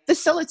am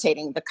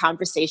facilitating the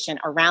conversation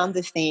around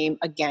the theme,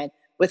 again,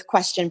 with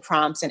question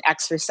prompts and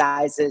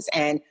exercises,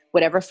 and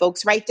whatever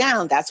folks write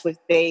down, that's what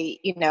they,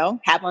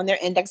 have on their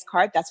index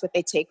card. That's what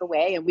they take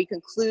away. And we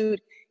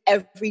conclude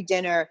every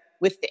dinner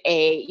with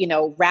a,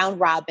 round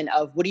robin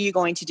of what are you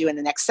going to do in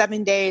the next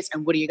 7 days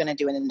and what are you going to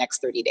do in the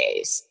next 30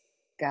 days.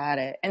 Got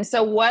it. And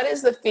so what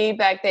is the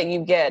feedback that you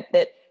get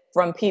that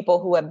from people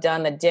who have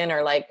done the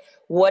dinner? Like,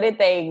 what did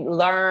they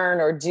learn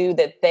or do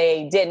that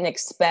they didn't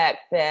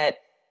expect that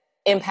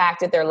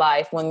impacted their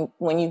life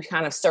when you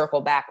kind of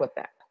circle back with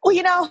that?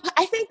 Well,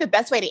 I think the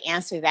best way to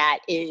answer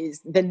that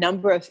is the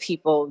number of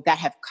people that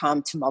have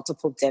come to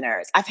multiple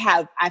dinners. I've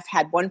had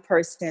one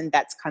person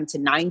that's come to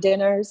 9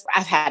 dinners.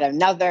 I've had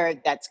another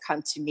that's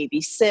come to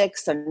maybe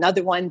 6,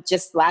 another one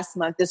just last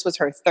month. This was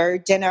her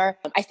 3rd dinner.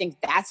 I think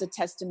that's a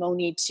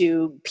testimony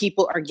to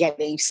people are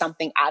getting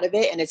something out of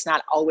it, and it's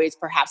not always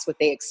perhaps what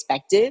they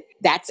expected.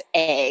 That's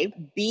A.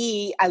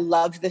 B, I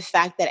love the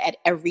fact that at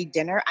every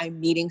dinner, I'm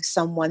meeting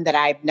someone that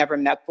I've never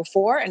met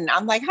before. And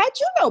I'm like, how'd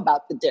you know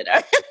about the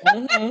dinner?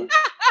 Mm-hmm.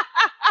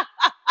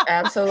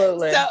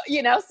 Absolutely. So,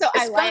 it's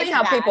I like funny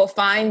how people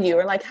find you,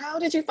 or like, how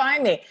did you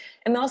find me?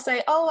 And they'll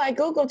say, oh, I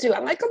Googled you.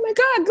 I'm like, oh my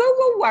God,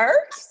 Google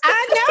works.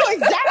 I know,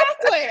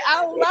 exactly.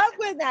 I love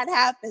when that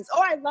happens.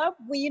 Or I love,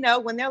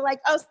 when they're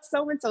like, oh,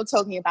 so-and-so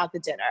told me about the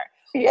dinner.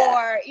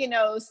 Yeah.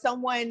 Or,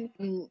 someone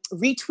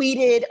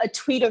retweeted a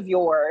tweet of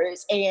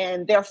yours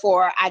and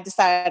therefore I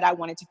decided I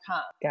wanted to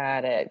come.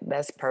 Got it.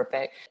 That's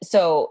perfect.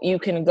 So you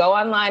can go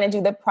online and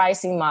do the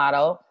pricing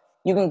model.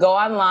 You can go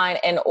online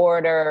and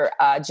order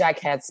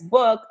Jaquette's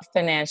book,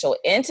 Financial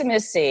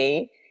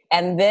Intimacy.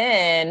 And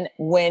then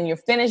when you're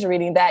finished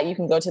reading that, you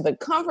can go to the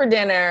comfort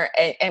dinner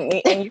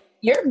and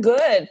you're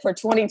good for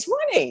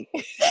 2020.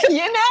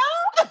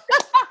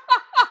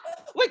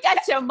 We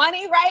got your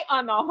money right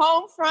on the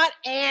home front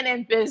and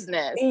in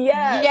business.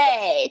 Yes.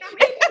 Yay.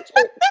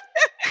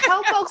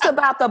 Tell folks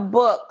about the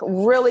book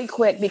really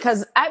quick,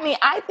 because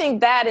I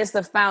think that is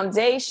the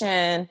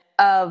foundation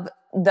of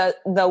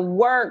the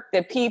work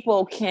that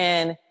people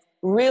can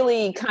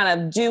really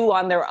kind of do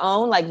on their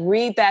own, like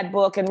read that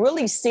book and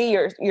really see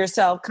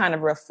yourself kind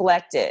of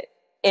reflected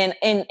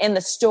in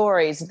the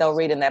stories they'll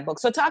read in that book.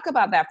 So talk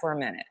about that for a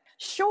minute.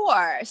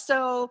 Sure.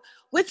 So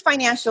with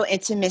Financial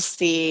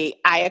Intimacy,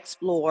 I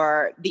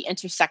explore the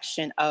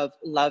intersection of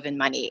love and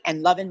money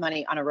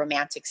on a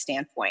romantic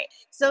standpoint.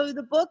 So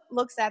the book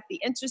looks at the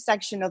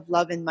intersection of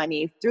love and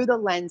money through the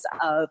lens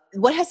of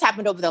what has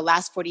happened over the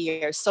last 40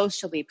 years,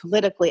 socially,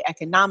 politically,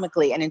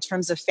 economically, and in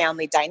terms of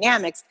family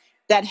dynamics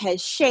that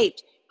has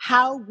shaped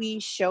how we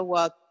show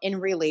up in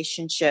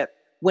relationship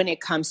when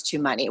it comes to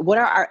money. What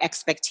are our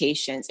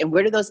expectations, and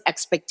where do those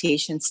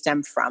expectations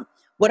stem from?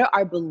 What are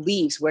our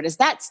beliefs? Where does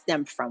that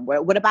stem from?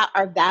 What about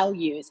our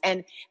values,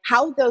 and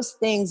how those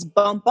things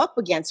bump up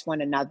against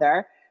one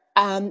another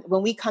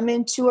when we come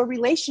into a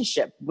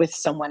relationship with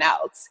someone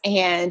else?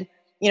 And,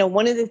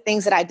 one of the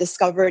things that I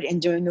discovered in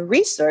doing the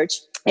research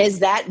is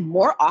that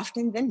more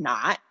often than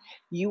not,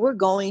 you are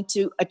going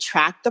to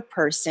attract the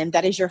person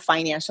that is your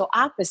financial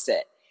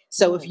opposite.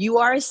 So if you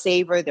are a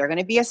saver, they're going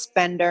to be a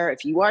spender.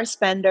 If you are a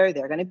spender,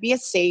 they're going to be a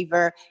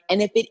saver.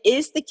 And if it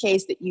is the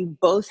case that you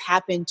both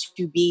happen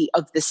to be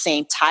of the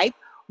same type,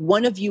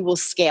 one of you will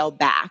scale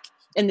back.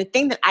 And the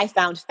thing that I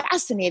found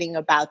fascinating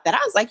about that, I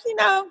was like,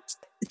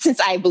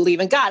 since I believe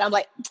in God, I'm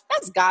like,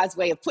 that's God's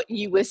way of putting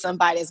you with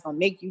somebody that's going to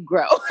make you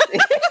grow.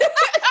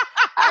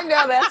 I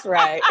know that's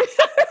right.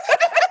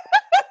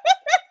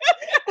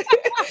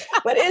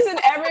 But isn't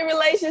every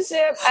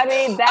relationship? I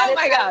mean, that is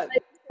my God.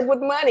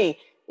 With money.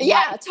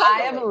 Yeah, totally. I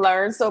have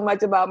learned so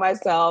much about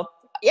myself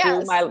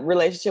through my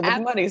relationship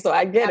with money. So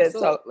I get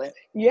Absolutely. it.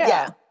 So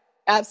yeah.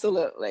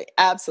 Absolutely.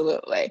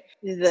 Absolutely.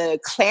 The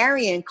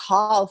clarion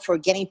call for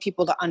getting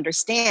people to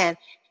understand,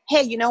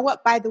 hey, you know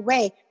what? By the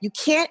way, you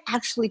can't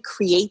actually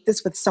create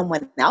this with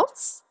someone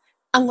else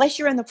unless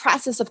you're in the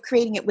process of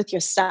creating it with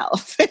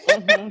yourself.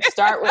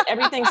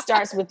 Everything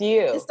starts with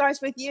you. It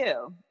starts with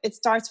you. It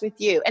starts with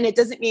you. And it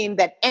doesn't mean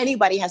that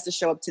anybody has to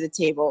show up to the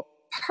table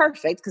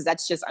perfect, because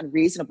that's just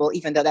unreasonable,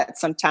 even though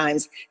that's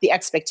sometimes the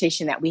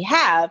expectation that we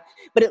have.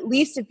 But at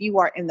least if you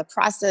are in the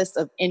process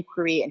of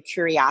inquiry and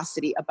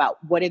curiosity about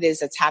what it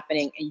is that's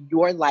happening in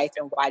your life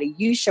and why do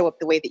you show up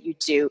the way that you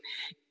do,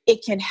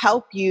 it can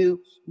help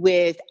you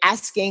with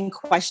asking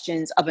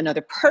questions of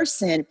another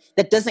person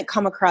that doesn't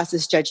come across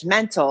as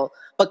judgmental,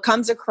 but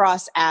comes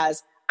across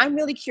as, I'm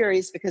really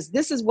curious because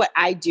this is what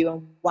I do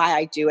and why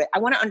I do it. I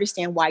want to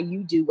understand why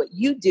you do what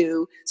you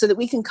do so that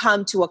we can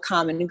come to a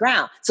common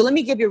ground. So let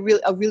me give you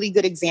a really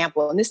good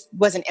example. And this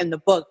wasn't in the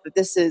book, but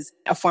this is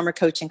a former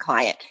coaching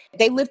client.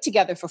 They lived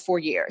together for 4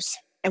 years.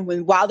 And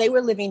while they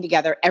were living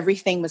together,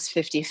 everything was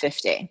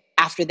 50-50.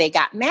 After they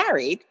got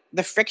married,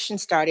 the friction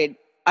started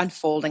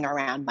unfolding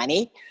around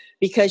money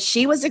because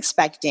she was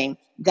expecting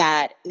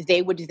that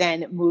they would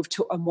then move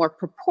to a more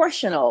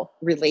proportional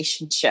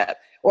relationship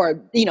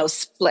or,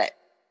 split.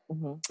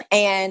 Mm-hmm.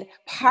 And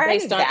part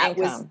of that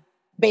was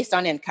based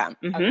on income.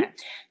 Mm-hmm. Okay.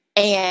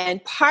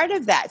 And part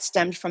of that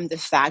stemmed from the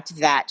fact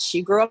that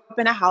she grew up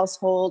in a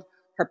household.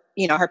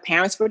 Her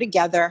parents were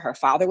together. Her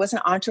father was an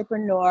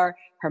entrepreneur.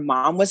 Her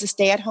mom was a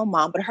stay-at-home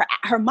mom, but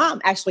her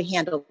mom actually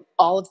handled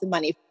all of the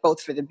money,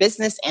 both for the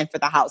business and for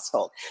the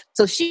household.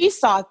 So she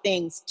saw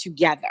things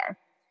together.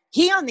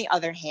 He, on the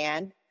other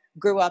hand,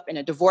 grew up in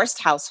a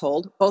divorced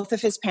household. Both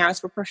of his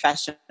parents were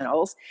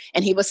professionals,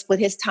 and he would split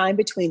his time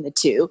between the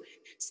two.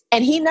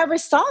 And he never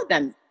saw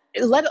them,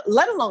 let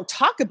alone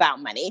talk about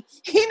money.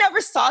 He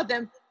never saw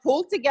them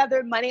pull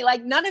together money.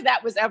 Like none of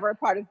that was ever a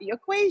part of the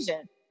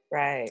equation.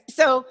 Right.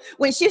 So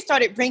when she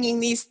started bringing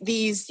these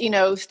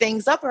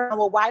things up,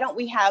 well, why don't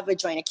we have a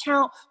joint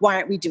account? Why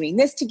aren't we doing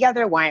this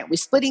together? Why aren't we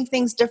splitting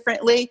things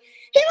differently?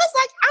 He was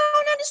like, I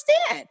don't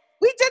understand.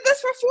 We did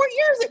this for 4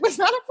 years. It was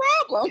not a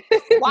problem.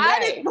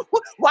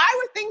 Why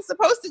were things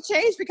supposed to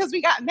change because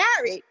we got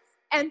married?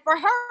 And for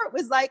her, it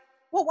was like,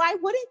 well, why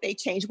wouldn't they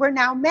change? We're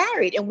now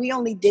married, and we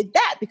only did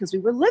that because we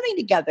were living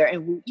together,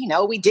 and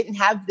we didn't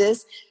have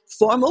this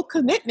formal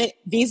commitment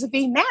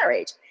vis-a-vis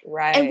marriage.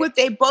 Right. And what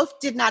they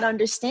both did not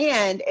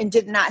understand and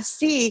did not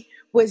see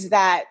was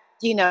that,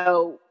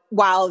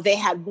 while they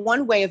had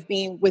one way of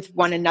being with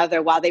one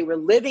another while they were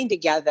living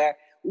together,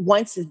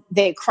 once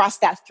they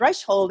crossed that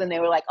threshold and they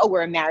were like, oh,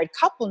 we're a married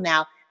couple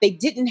now, they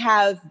didn't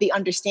have the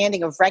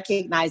understanding of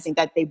recognizing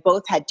that they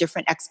both had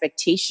different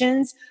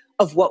expectations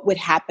of what would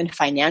happen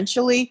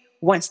financially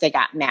once they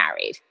got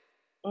married.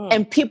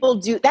 And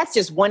people that's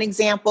just one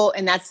example.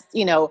 And that's,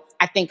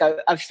 I think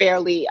a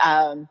fairly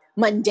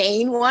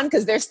mundane one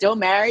because they're still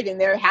married and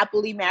they're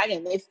happily married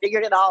and they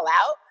figured it all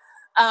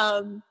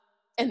out.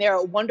 And they're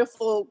a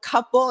wonderful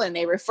couple and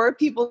they refer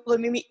people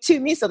to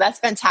me. So that's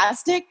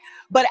fantastic.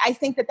 But I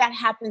think that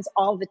happens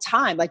all the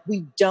time. Like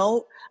we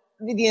don't,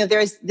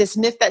 there's this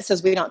myth that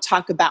says we don't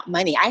talk about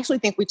money. I actually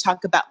think we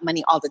talk about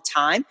money all the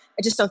time.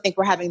 I just don't think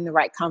we're having the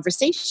right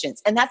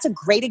conversations. And that's a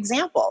great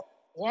example.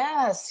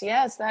 Yes,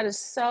 that is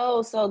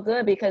so, so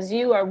good because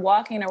you are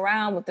walking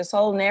around with this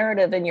whole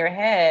narrative in your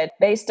head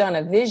based on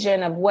a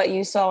vision of what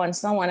you saw in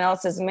someone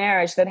else's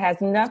marriage that has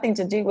nothing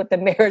to do with the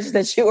marriage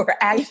that you were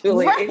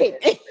actually in.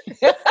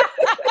 Exactly.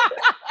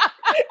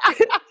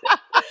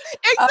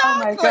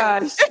 Oh my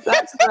gosh,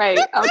 that's great.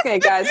 Okay,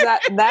 guys,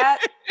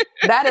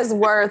 that is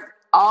worth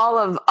all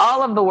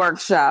of the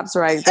workshops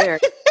right there.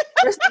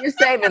 You're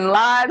saving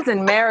lives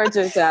and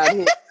marriages out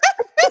here.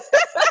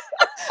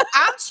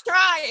 I'm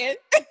trying.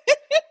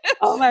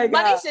 Oh my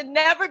God. Money should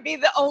never be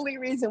the only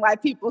reason why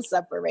people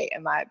separate,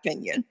 in my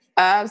opinion.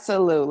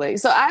 Absolutely.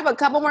 So I have a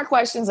couple more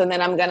questions and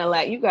then I'm going to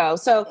let you go.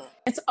 So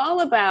it's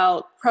all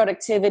about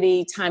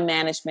productivity, time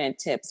management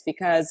tips,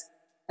 because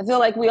I feel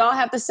like we all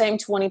have the same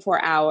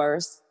 24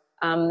 hours.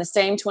 The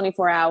same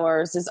 24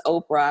 hours as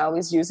Oprah. I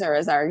always use her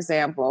as our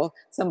example,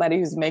 somebody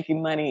who's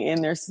making money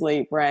in their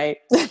sleep, right?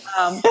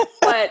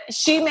 But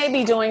she may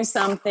be doing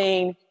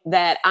something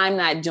that I'm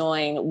not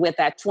doing with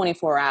that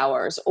 24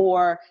 hours.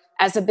 Or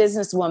as a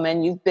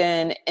businesswoman, you've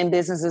been in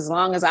business as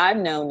long as I've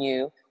known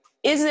you.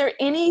 Is there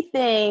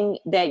anything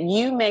that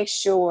you make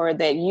sure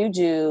that you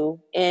do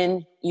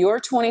in your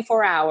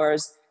 24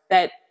 hours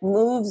that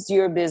moves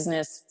your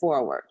business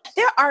forward?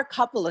 There are a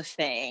couple of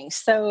things.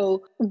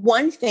 So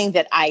one thing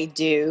that I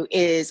do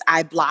is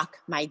I block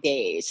my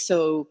days.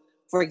 So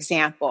for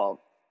example,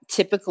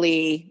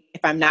 typically,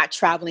 if I'm not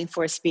traveling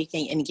for a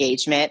speaking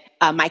engagement,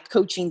 my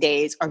coaching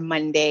days are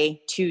Monday,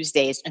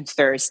 Tuesdays, and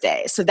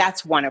Thursdays. So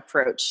that's one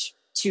approach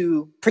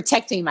to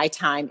protecting my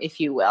time, if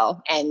you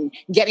will, and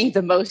getting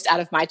the most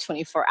out of my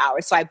 24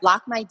 hours. So I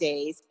block my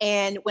days.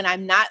 And when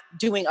I'm not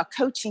doing a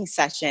coaching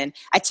session,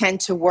 I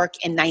tend to work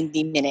in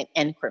 90-minute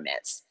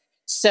increments.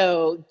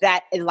 So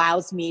that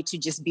allows me to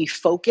just be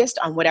focused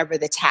on whatever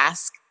the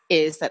task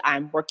is that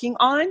I'm working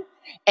on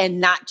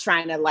and not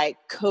trying to like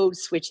code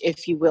switch,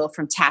 if you will,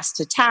 from task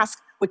to task,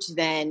 which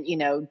then,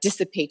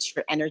 dissipates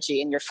your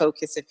energy and your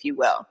focus, if you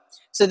will.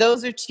 So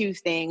those are two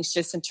things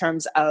just in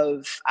terms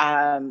of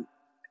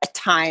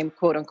time,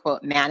 quote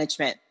unquote,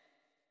 management.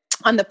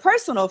 On the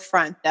personal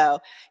front, though,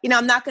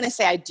 I'm not going to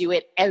say I do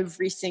it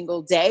every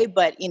single day,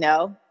 but,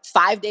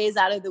 5 days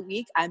out of the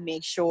week, I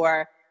make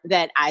sure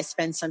that I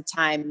spend some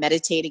time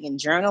meditating and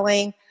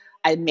journaling.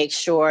 I make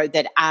sure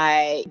that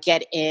I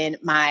get in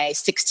my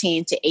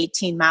 16 to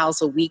 18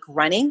 miles a week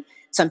running.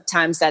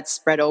 Sometimes that's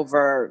spread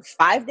over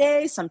 5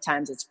 days.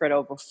 Sometimes it's spread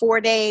over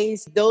 4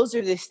 days. Those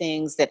are the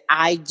things that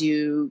I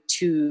do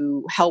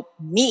to help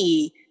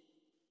me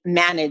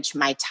manage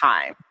my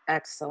time.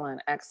 Excellent.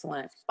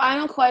 Excellent.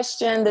 Final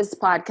question. This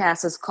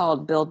podcast is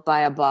called Built by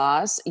a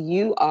Boss.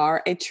 You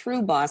are a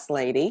true boss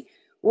lady.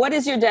 What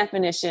is your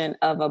definition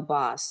of a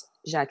boss,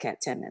 Jacquette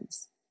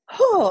Timmons?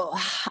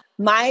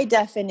 My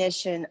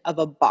definition of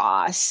a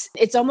boss,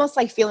 it's almost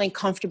like feeling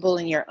comfortable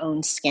in your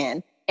own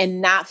skin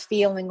and not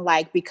feeling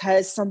like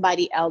because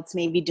somebody else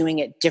may be doing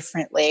it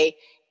differently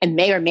and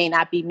may or may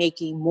not be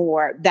making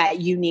more that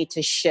you need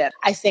to shift.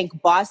 I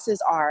think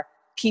bosses are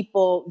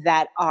people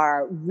that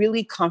are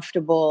really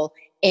comfortable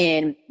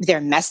in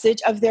their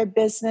message of their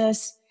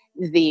business,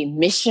 the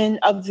mission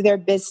of their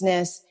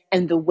business,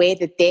 and the way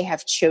that they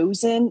have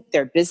chosen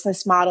their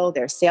business model,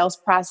 their sales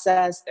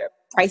process, their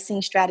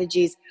pricing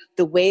strategies,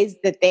 the ways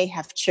that they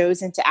have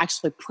chosen to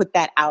actually put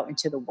that out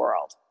into the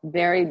world.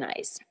 Very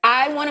nice.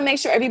 I want to make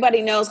sure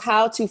everybody knows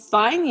how to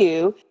find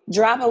you.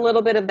 Drop a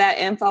little bit of that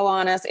info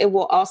on us. It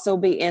will also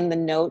be in the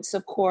notes,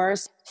 of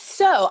course.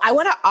 So I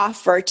want to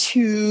offer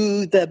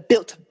to the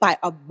Built by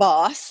a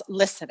Boss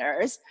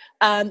listeners,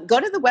 go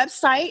to the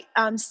website,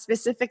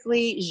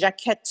 specifically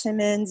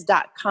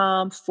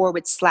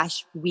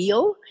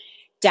jacquettetimmons.com/wheel.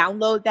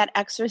 Download that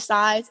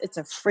exercise. It's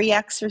a free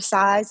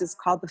exercise. It's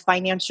called the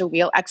Financial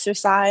Wheel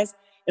exercise.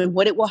 And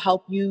what it will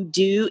help you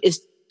do is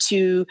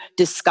to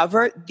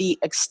discover the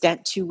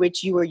extent to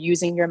which you are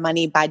using your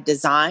money by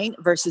design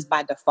versus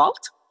by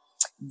default.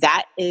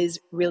 That is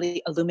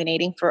really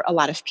illuminating for a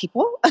lot of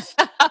people.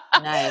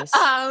 Nice.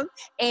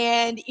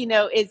 And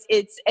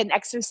it's an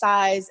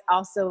exercise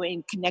also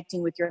in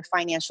connecting with your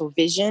financial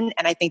vision.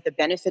 And I think the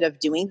benefit of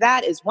doing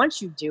that is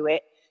once you do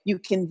it, you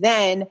can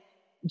then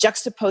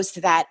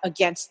juxtapose that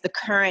against the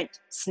current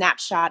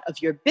snapshot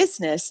of your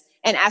business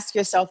and ask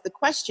yourself the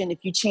question, if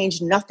you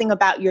change nothing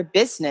about your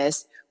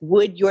business,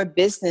 would your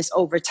business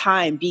over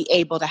time be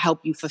able to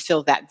help you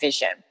fulfill that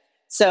vision?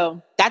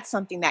 So that's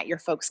something that your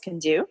folks can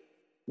do.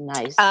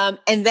 Nice.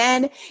 And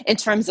then in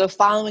terms of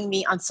following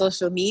me on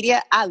social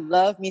media, I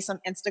love me some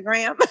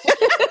Instagram.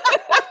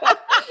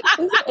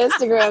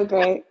 Instagram,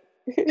 great.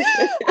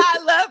 I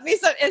love me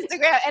some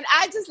Instagram. And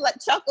I just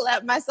chuckle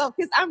at myself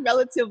because I'm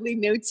relatively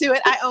new to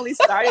it. I only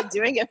started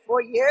doing it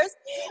 4 years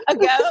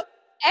ago.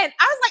 And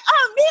I was like,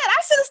 oh man,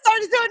 I should have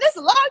started doing this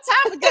a long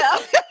time ago.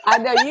 I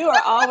know you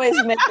are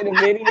always making a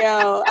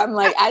video. I'm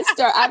like,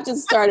 I've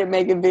just started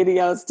making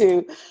videos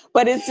too,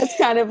 but it's just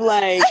kind of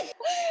like,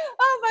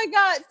 oh my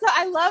God. So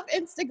I love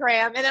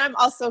Instagram, and I'm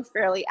also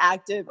fairly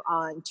active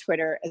on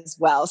Twitter as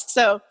well.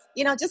 So,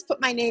 just put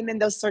my name in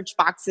those search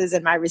boxes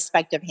and my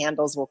respective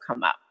handles will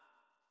come up.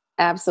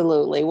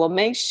 Absolutely. Well,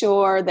 make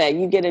sure that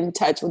you get in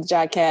touch with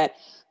Jacquette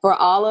for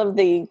all of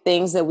the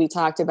things that we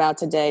talked about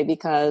today,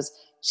 because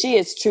she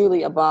is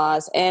truly a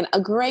boss and a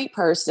great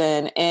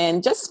person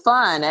and just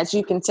fun, as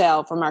you can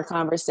tell from our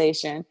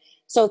conversation.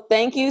 So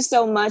thank you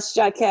so much,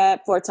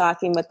 Jacquette, for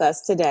talking with us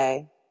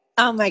today.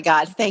 Oh my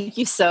God. Thank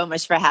you so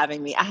much for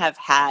having me. I have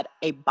had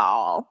a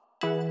ball.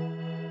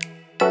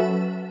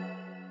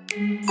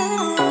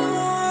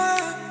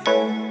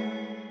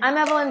 I'm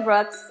Evelyn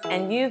Brooks,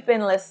 and you've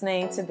been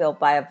listening to Built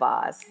by a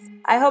Boss.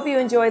 I hope you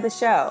enjoy the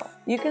show.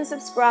 You can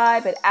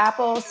subscribe at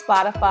Apple,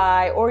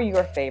 Spotify, or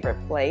your favorite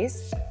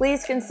place.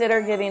 Please consider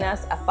giving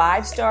us a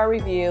 5-star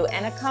review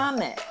and a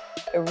comment.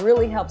 It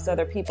really helps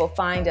other people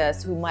find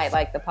us who might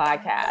like the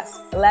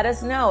podcast. Let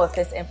us know if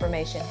this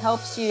information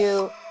helps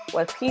you,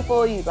 what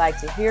people you'd like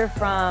to hear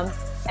from,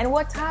 and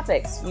what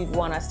topics you'd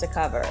want us to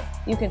cover.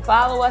 You can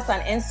follow us on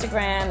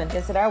Instagram and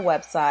visit our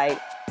website,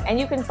 And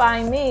you can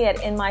find me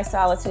at In My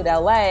Solitude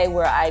LA,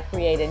 where I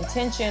create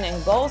intention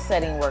and goal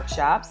setting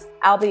workshops.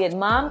 I'll be at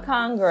Mom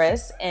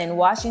Congress in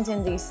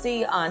Washington,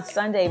 D.C. on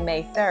Sunday,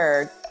 May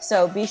 3rd.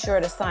 So be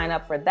sure to sign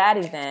up for that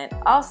event.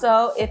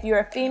 Also, if you're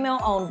a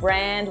female-owned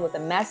brand with a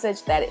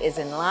message that is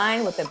in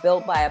line with the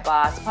Built by a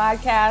Boss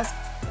podcast,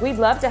 we'd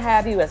love to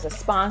have you as a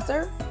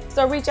sponsor.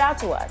 So reach out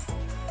to us.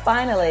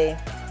 Finally,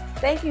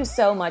 thank you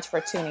so much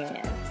for tuning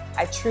in.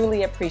 I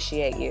truly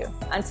appreciate you.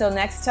 Until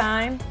next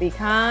time, be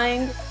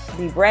kind,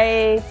 be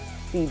brave,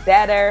 be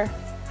better,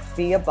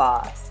 be a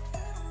boss.